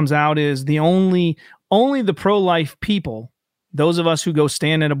argument that comes out is only the pro-life people, those of us who go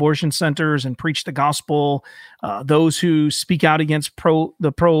stand at abortion centers and preach the gospel, those who speak out against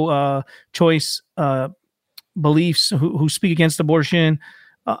the pro-choice beliefs, who speak against abortion,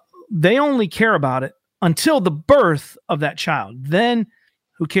 they only care about it until the birth of that child. Then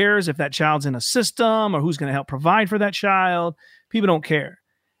who cares if that child's in a system or who's going to help provide for that child? People don't care.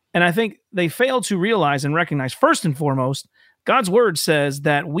 And I think they fail to realize and recognize, first and foremost, God's word says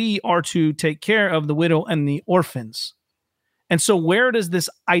that we are to take care of the widow and the orphans. And so where does this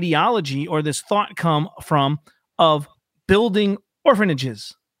ideology or this thought come from of building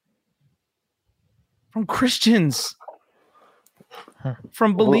orphanages? From Christians,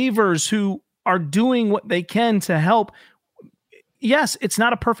 from believers who are doing what they can to help. Yes, it's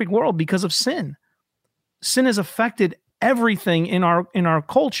not a perfect world because of sin. Sin has affected everything in our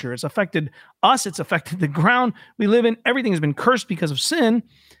culture. It's affected us. It's affected the ground we live in. Everything has been cursed because of sin.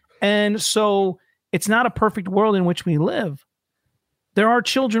 And so it's not a perfect world in which we live. There are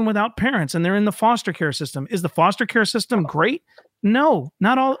children without parents and they're in the foster care system. Is the foster care system great? No,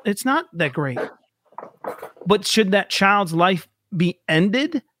 not all. It's not that great. But should that child's life be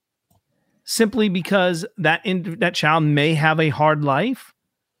ended simply because that child may have a hard life?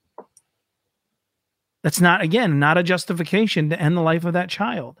 That's not a justification to end the life of that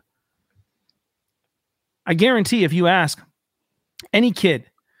child. I guarantee if you ask any kid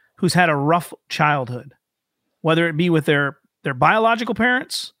who's had a rough childhood, whether it be with their biological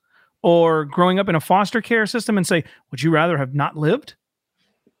parents or growing up in a foster care system, and say, would you rather have not lived?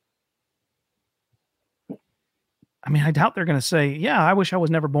 I mean, I doubt they're going to say, yeah, I wish I was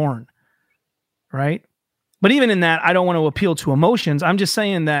never born. Right? But even in that, I don't want to appeal to emotions. I'm just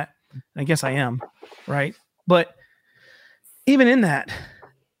saying that, I guess I am, right? But even in that,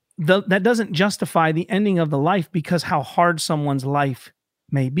 that doesn't justify the ending of the life because how hard someone's life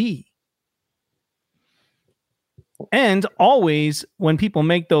may be. And always when people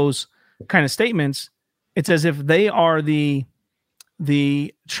make those kind of statements, it's as if they are the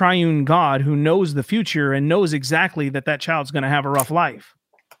triune God who knows the future and knows exactly that child's going to have a rough life.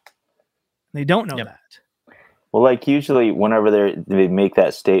 They don't know that. Well, like usually whenever they make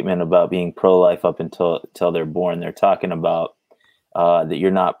that statement about being pro-life up until they're born, they're talking about that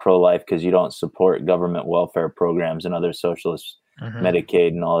you're not pro-life because you don't support government welfare programs and other socialist Medicaid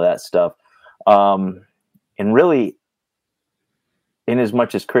and all that stuff. And really, in as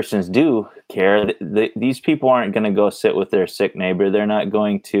much as Christians do care, these people aren't going to go sit with their sick neighbor. They're not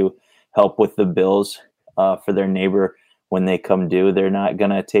going to help with the bills for their neighbor when they come due. They're not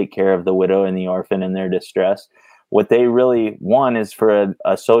going to take care of the widow and the orphan in their distress. What they really want is for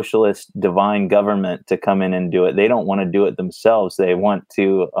a socialist divine government to come in and do it. They don't want to do it themselves. They want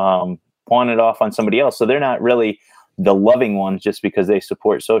to pawn it off on somebody else. So they're not really the loving ones just because they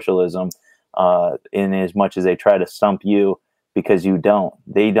support socialism in as much as they try to stump you because you don't.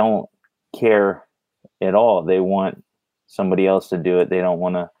 They don't care at all. They want somebody else to do it. They don't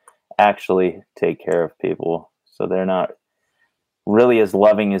want to actually take care of people. So they're not really as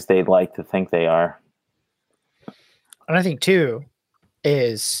loving as they'd like to think they are. And I think too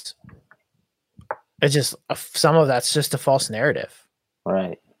is it's just some of that's just a false narrative,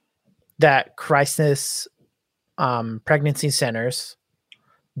 right? That crisis pregnancy centers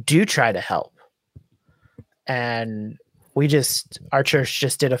do try to help, and our church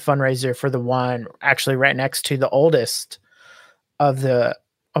just did a fundraiser for the one actually right next to the oldest of the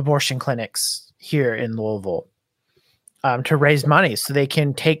abortion clinics here in Louisville, to raise money so they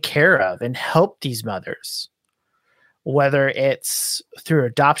can take care of and help these mothers, whether it's through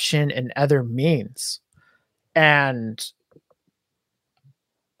adoption and other means. And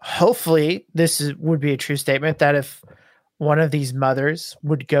hopefully would be a true statement that if one of these mothers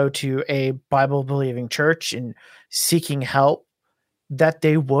would go to a Bible believing church and seeking help, that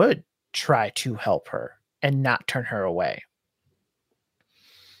they would try to help her and not turn her away.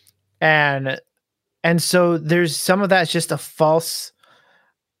 And so there's some of that's just a false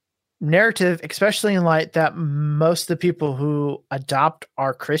narrative, especially in light that most of the people who adopt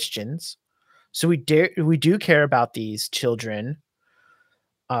are Christians. So we do care about these children.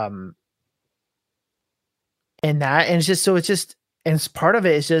 And that, and and part of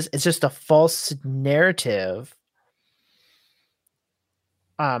it is it's just a false narrative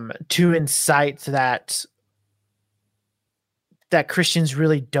to incite that Christians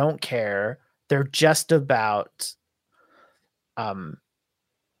really don't care. They're just about the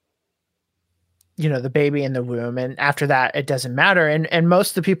baby in the womb, and after that it doesn't matter. And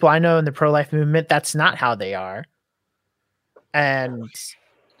most of the people I know in the pro-life movement, that's not how they are. And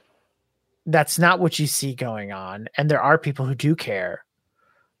that's not what you see going on. And there are people who do care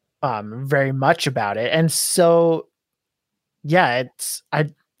very much about it. And so, yeah,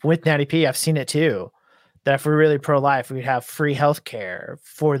 with Natty P, I've seen it too, that if we're really pro-life, we'd have free healthcare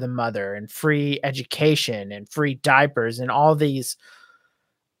for the mother and free education and free diapers and all these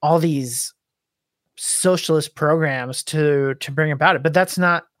socialist programs to bring about it. But that's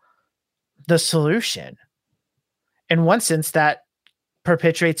not the solution. In one sense, that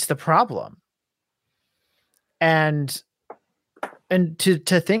perpetuates the problem. And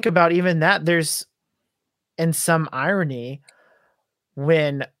to think about even that, there's in some irony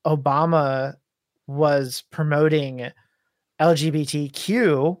when Obama was promoting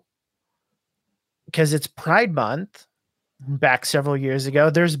LGBTQ, because it's Pride Month back several years ago,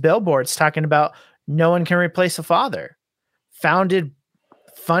 there's billboards talking about no one can replace a father, funded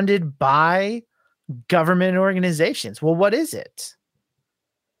by government organizations. Well, what is it?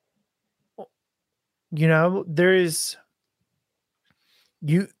 They're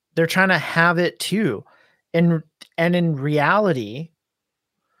trying to have it too. And in reality,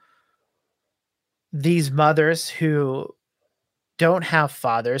 these mothers who don't have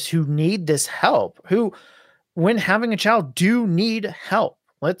fathers, who need this help, who, when having a child, do need help.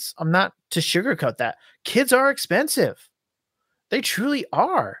 I'm not to sugarcoat that. Kids are expensive. They truly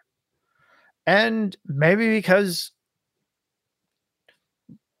are. And maybe because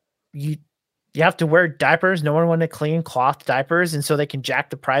you have to wear diapers, no one wanted to clean cloth diapers, and so they can jack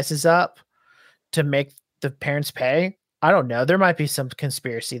the prices up to make the parents pay. I don't know. There might be some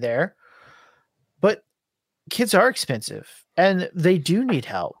conspiracy there. But kids are expensive and they do need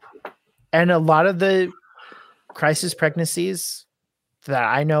help. And a lot of the crisis pregnancies that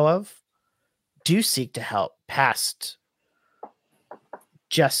I know of do seek to help past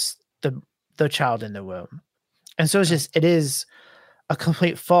just the child in the womb. And so it is a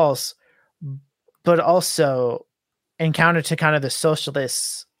complete false, but also in counter to kind of the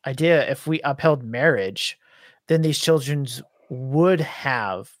socialist idea, if we upheld marriage, then these children would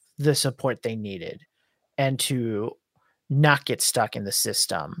have the support they needed and to not get stuck in the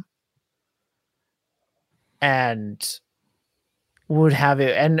system, and would have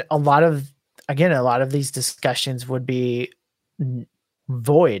it. And a lot of these discussions would be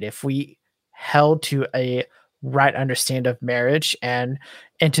void if we held to a right understanding of marriage and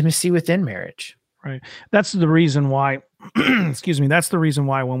intimacy within marriage. Right. That's the reason why, excuse me, that's the reason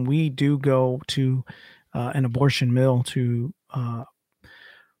why when we do go to an abortion mill to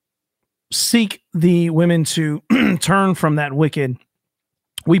seek the women to turn from that wicked,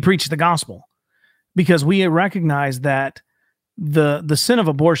 we preach the gospel, because we recognize that the sin of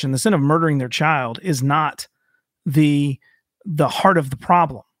abortion, the sin of murdering their child, is not the heart of the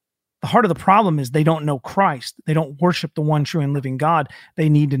problem. The heart of the problem is they don't know Christ. They don't worship the one true and living God. They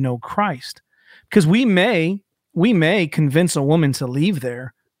need to know Christ. Because we may convince a woman to leave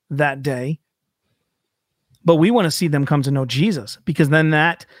there that day, But we want to see them come to know Jesus, because then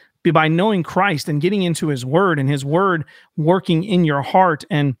that, by knowing Christ and getting into his word and his word working in your heart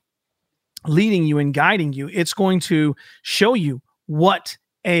and leading you and guiding you, it's going to show you what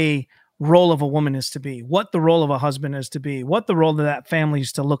a role of a woman is to be, what the role of a husband is to be, what the role of that family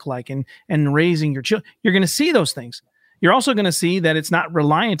is to look like, and raising your children. You're going to see those things. You're also going to see that it's not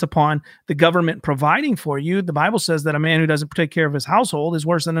reliant upon the government providing for you. The Bible says that a man who doesn't take care of his household is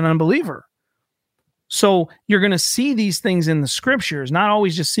worse than an unbeliever. So you're going to see these things in the scriptures, not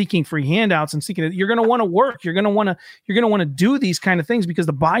always just seeking free handouts and seeking it. You're going to want to work. You're going to want to do these kind of things because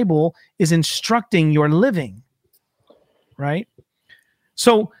the Bible is instructing your living, right?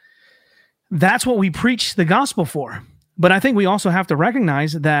 So that's what we preach the gospel for. But I think we also have to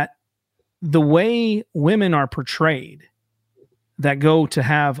recognize that the way women are portrayed that go to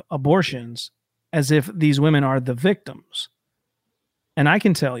have abortions as if these women are the victims. And I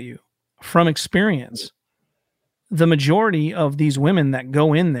can tell you from experience, the majority of these women that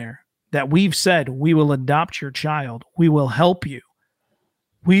go in there, that we've said, we will adopt your child, we will help you,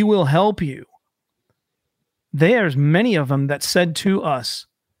 we will help you. There's many of them that said to us,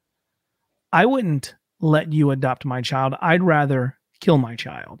 I wouldn't let you adopt my child. I'd rather kill my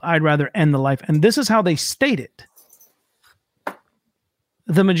child. I'd rather end the life. And this is how they state it.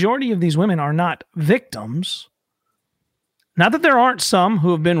 The majority of these women are not victims. Not that there aren't some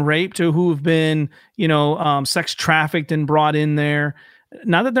who have been raped or who have been, sex trafficked and brought in there.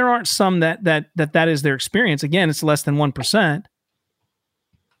 Not that there aren't some that is their experience. Again, it's less than 1%.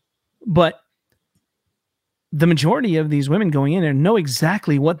 But the majority of these women going in there know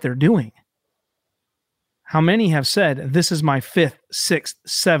exactly what they're doing. How many have said, this is my 5th, 6th,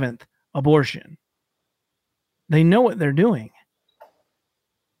 7th abortion? They know what they're doing,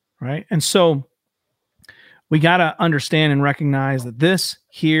 right? And so we got to understand and recognize that this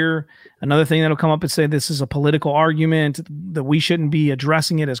here, another thing that'll come up and say this is a political argument, that we shouldn't be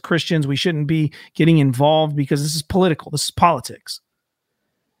addressing it as Christians. We shouldn't be getting involved because this is political. This is politics.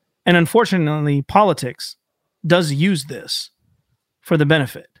 And unfortunately, politics does use this for the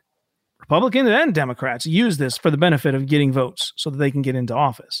benefit. Republicans and Democrats use this for the benefit of getting votes so that they can get into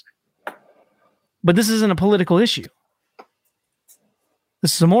office. But this isn't a political issue.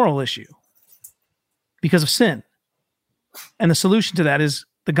 This is a moral issue because of sin. And the solution to that is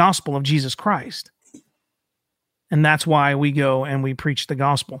the gospel of Jesus Christ. And that's why we go and we preach the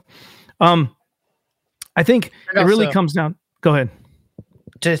gospel. I think it really comes down. Go ahead.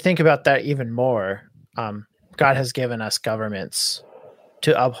 To think about that even more, God has given us governments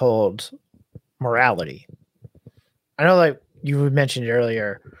to uphold morality. I know, like you mentioned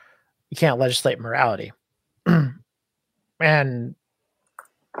earlier, you can't legislate morality. and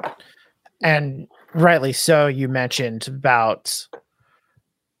rightly so, you mentioned about,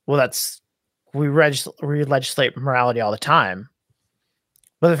 we legislate morality all the time.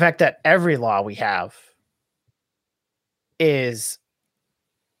 But the fact that every law we have is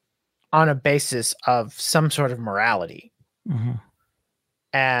on a basis of some sort of morality. Mm-hmm.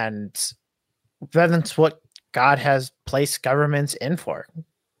 And that's what God has placed governments in for.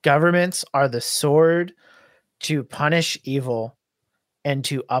 Governments are the sword to punish evil and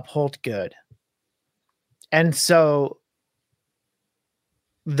to uphold good. And so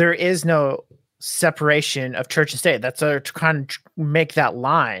there is no separation of church and state. That's to kind of make that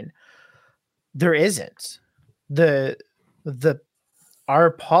line. There isn't.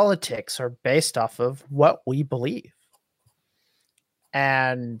 Our politics are based off of what we believe.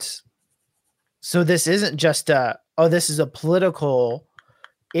 And so this isn't just this is a political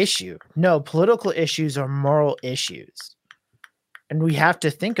issue. No, political issues are moral issues. And we have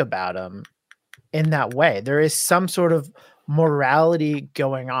to think about them in that way. There is some sort of morality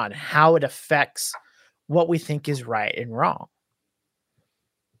going on, how it affects what we think is right and wrong.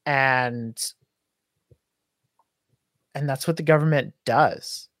 And that's what the government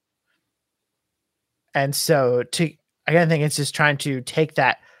does. And so I think it's just trying to take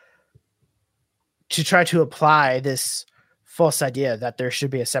that, to try to apply this false idea that there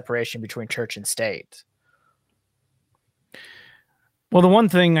should be a separation between church and state. Well, the one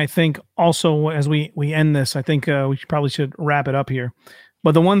thing I think also, as we end this, I think we probably should wrap it up here.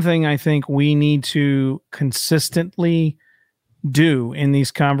 But the one thing I think we need to consistently do in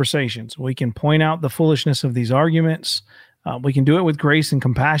these conversations, we can point out the foolishness of these arguments. We can do it with grace and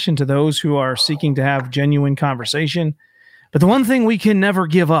compassion to those who are seeking to have genuine conversation. But the one thing we can never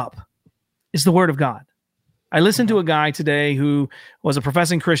give up is the word of God. I listened to a guy today who was a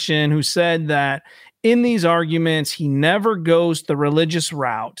professing Christian who said that in these arguments, he never goes the religious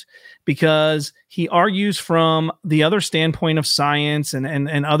route because he argues from the other standpoint of science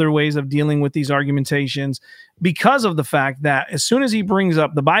and other ways of dealing with these argumentations, because of the fact that as soon as he brings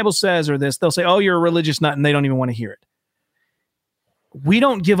up the Bible says or this, they'll say, oh, you're a religious nut, and they don't even want to hear it. We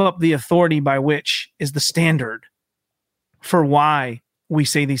don't give up the authority by which is the standard for why we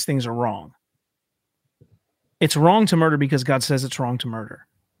say these things are wrong. It's wrong to murder because God says it's wrong to murder.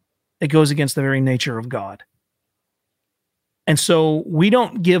 It goes against the very nature of God. And so we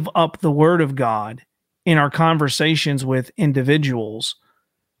don't give up the word of God in our conversations with individuals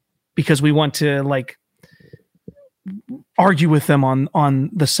because we want to like argue with them on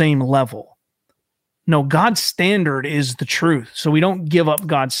the same level. No, God's standard is the truth. So we don't give up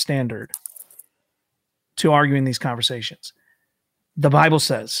God's standard to argue in these conversations. The Bible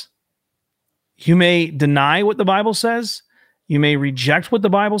says, you may deny what the Bible says. You may reject what the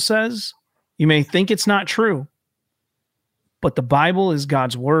Bible says. You may think it's not true. But the Bible is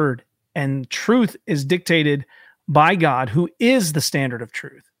God's word, and truth is dictated by God, who is the standard of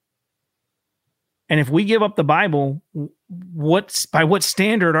truth. And if we give up the Bible, by what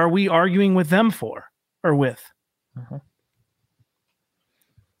standard are we arguing with them for or with? Mm-hmm.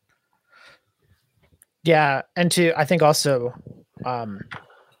 Yeah, and I think also, and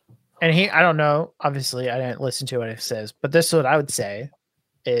I don't know, obviously I didn't listen to what it says, but this is what I would say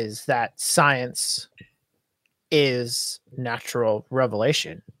is that science is natural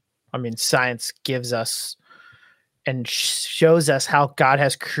revelation. I mean, science gives us and shows us how God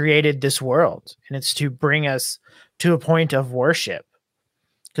has created this world, and it's to bring us to a point of worship.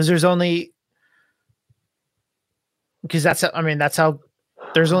 Because there's how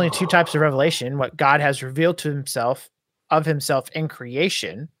there's only two types of revelation: what God has revealed to himself in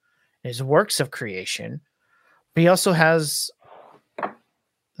creation, his works of creation, but he also has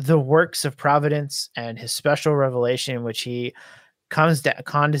the works of providence and his special revelation, in which he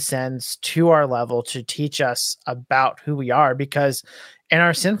condescends to our level to teach us about who we are, because in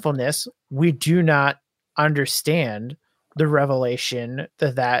our sinfulness, we do not understand the revelation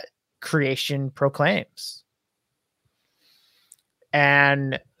that creation proclaims.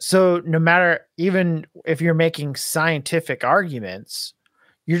 And so no matter, even if you're making scientific arguments,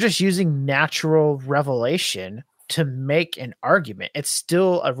 you're just using natural revelation to make an argument. It's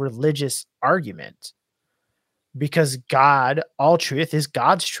still a religious argument because all truth is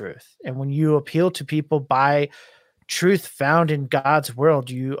God's truth. And when you appeal to people by truth found in God's world,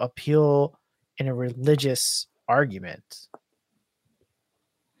 you appeal in a religious argument.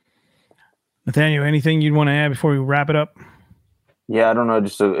 Nathaniel, anything you'd want to add before we wrap it up? Yeah, I don't know.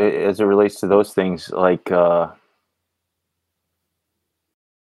 Just as it relates to those things, like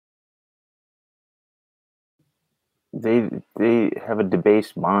they have a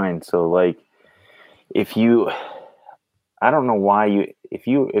debased mind. So, like, I don't know why if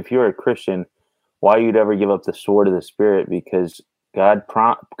you're a Christian, why you'd ever give up the sword of the Spirit, because God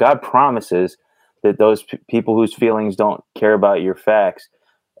promises that those people whose feelings don't care about your facts,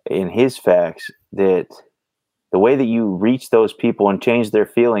 in His facts, that the way that you reach those people and change their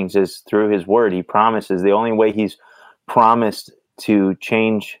feelings is through His word. He promises the only way He's promised to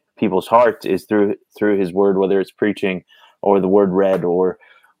change people's hearts is through His word, whether it's preaching or the word read or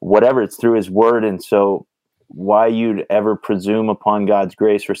whatever, it's through His word. And so why you'd ever presume upon God's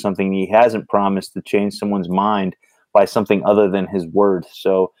grace for something He hasn't promised to change someone's mind by something other than His word.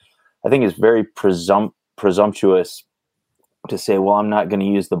 So I think it's very presumptuous to say, well, I'm not going to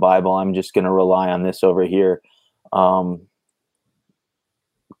use the Bible. I'm just going to rely on this over here to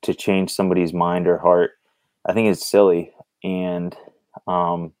change somebody's mind or heart. I think it's silly. And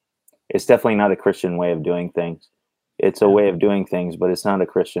it's definitely not a Christian way of doing things. It's a way of doing things, but it's not a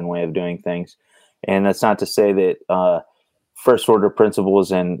Christian way of doing things. And that's not to say that first order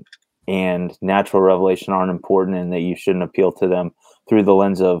principles and natural revelation aren't important and that you shouldn't appeal to them through the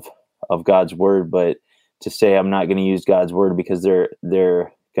lens of God's word. But to say I'm not going to use God's word because they're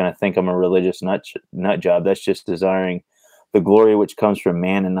going to think I'm a religious nut job, that's just desiring the glory which comes from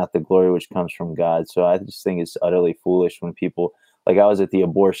man and not the glory which comes from God. So I just think it's utterly foolish when people, like, I was at the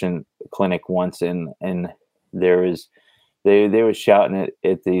abortion clinic once and they were shouting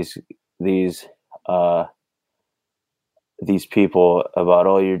at these people about,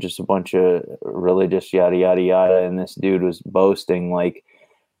 oh, you're just a bunch of religious yada yada yada, and this dude was boasting like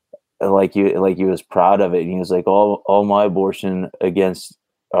he was proud of it, and he was like, all my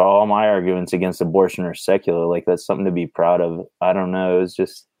arguments against abortion are secular. Like, that's something to be proud of. I don't know. It was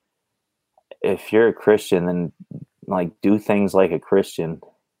just, if you're a Christian, then like do things like a Christian,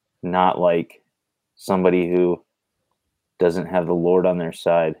 not like somebody who doesn't have the Lord on their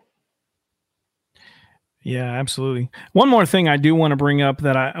side. Yeah, absolutely. One more thing I do want to bring up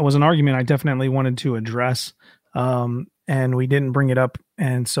that was an argument I definitely wanted to address, and we didn't bring it up.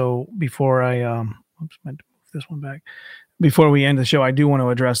 And so before I oops, I might move this one back. Before we end the show, I do want to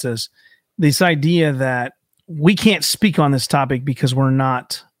address this idea that we can't speak on this topic because we're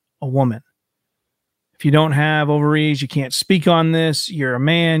not a woman. If you don't have ovaries, you can't speak on this. You're a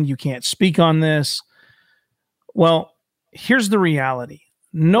man, you can't speak on this. Well, here's the reality.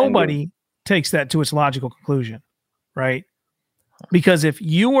 Nobody takes that to its logical conclusion, right? Because if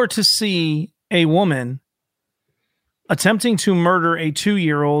you were to see a woman attempting to murder a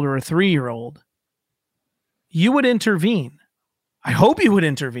 2-year-old or a 3-year-old, you would intervene. I hope you would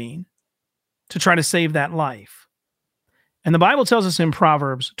intervene to try to save that life. And the Bible tells us in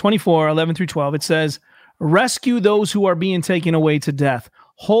Proverbs 24:11-12, it says, rescue those who are being taken away to death.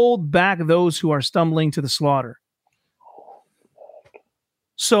 Hold back those who are stumbling to the slaughter.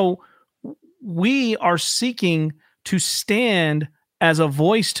 So we are seeking to stand as a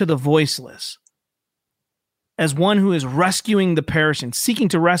voice to the voiceless, as one who is rescuing the perishing, seeking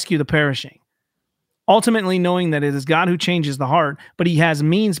to rescue the perishing, ultimately knowing that it is God who changes the heart, but he has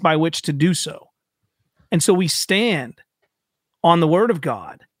means by which to do so. And so we stand on the word of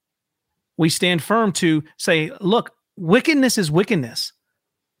God. We stand firm to say, look, wickedness is wickedness.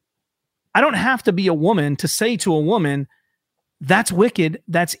 I don't have to be a woman to say to a woman, that's wicked,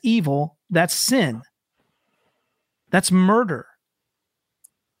 that's evil, that's sin, that's murder.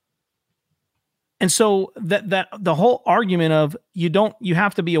 And so that the whole argument of you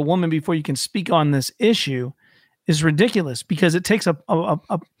have to be a woman before you can speak on this issue is ridiculous, because it takes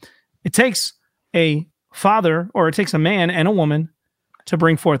a father, or it takes a man and a woman to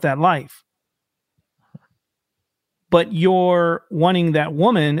bring forth that life. But you're wanting that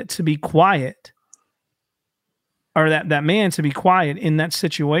woman to be quiet, or that man to be quiet in that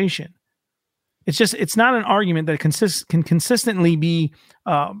situation. It's not an argument that can consistently be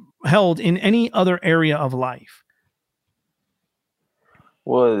held in any other area of life.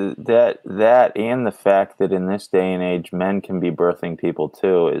 Well, that and the fact that in this day and age, men can be birthing people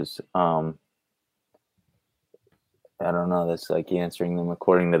too is, I don't know, that's like answering them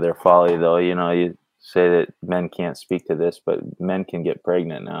according to their folly, though. You know, you say that men can't speak to this, but men can get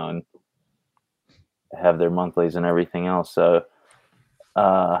pregnant now and have their monthlies and everything else. So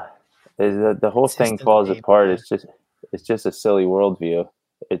the whole thing falls apart. It's just a silly worldview.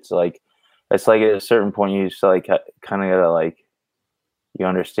 It's like at a certain point you just like kind of gotta like, you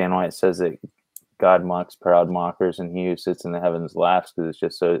understand why it says that God mocks proud mockers and he who sits in the heavens laughs, because it's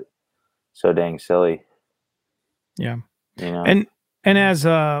just so dang silly. Yeah. You know? And as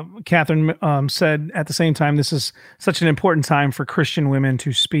Catherine said, at the same time, this is such an important time for Christian women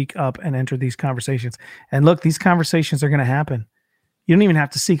to speak up and enter these conversations. And look, these conversations are going to happen. You don't even have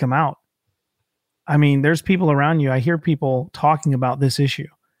to seek them out. I mean, there's people around you. I hear people talking about this issue.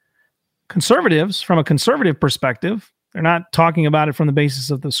 Conservatives, from a conservative perspective, they're not talking about it from the basis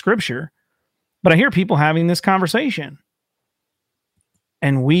of the scripture, but I hear people having this conversation.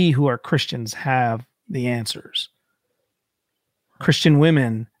 And we who are Christians have the answers. Christian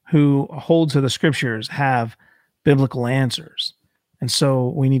women who hold to the scriptures have biblical answers. And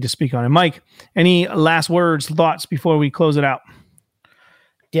so we need to speak on it. Mike, any last words, thoughts before we close it out?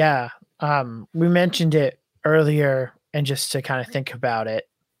 Yeah. We mentioned it earlier, and just to kind of think about it,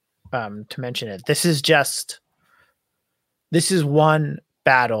 to mention it, this is one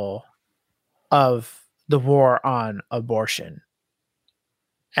battle of the war on abortion.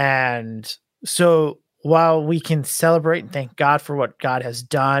 And so while we can celebrate and thank God for what God has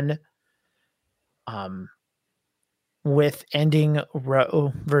done with ending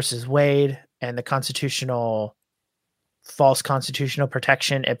Roe versus Wade and the false constitutional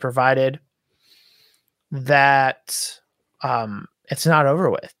protection it provided, that it's not over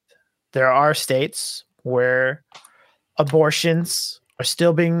with. There are states where abortions are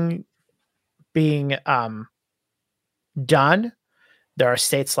still being done. There are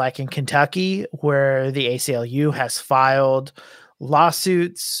states like in Kentucky where the ACLU has filed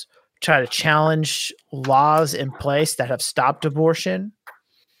lawsuits try to challenge laws in place that have stopped abortion.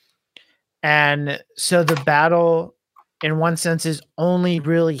 And so the battle, in one sense, is only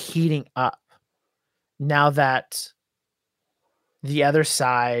really heating up now that the other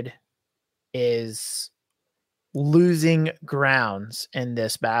side is losing grounds in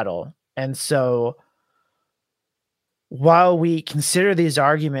this battle. And so while we consider these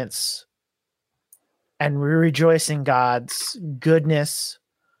arguments and we rejoice in God's goodness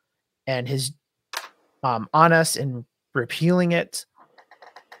and his on us in repealing it,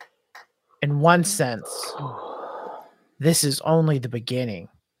 in one sense, this is only the beginning.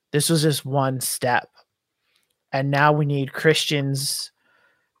 This was just one step And now we need Christians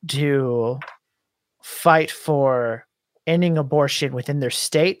to fight for ending abortion within their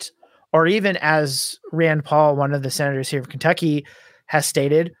state, or even, as Rand Paul, one of the senators here of Kentucky, has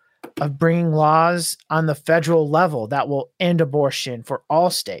stated, of bringing laws on the federal level that will end abortion for all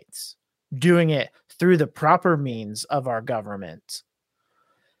states, doing it through the proper means of our government.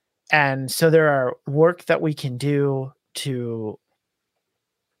 And so there are work that we can do to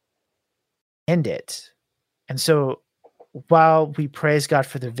end it. And so while we praise God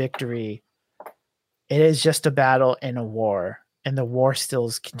for the victory, it is just a battle and a war, and the war still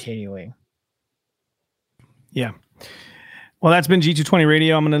is continuing. Yeah. Well, that's been G220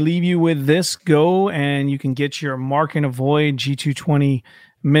 Radio. I'm going to leave you with this. Go and you can get your Mark and Avoid G220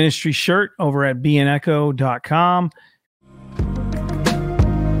 ministry shirt over at beanecho.com.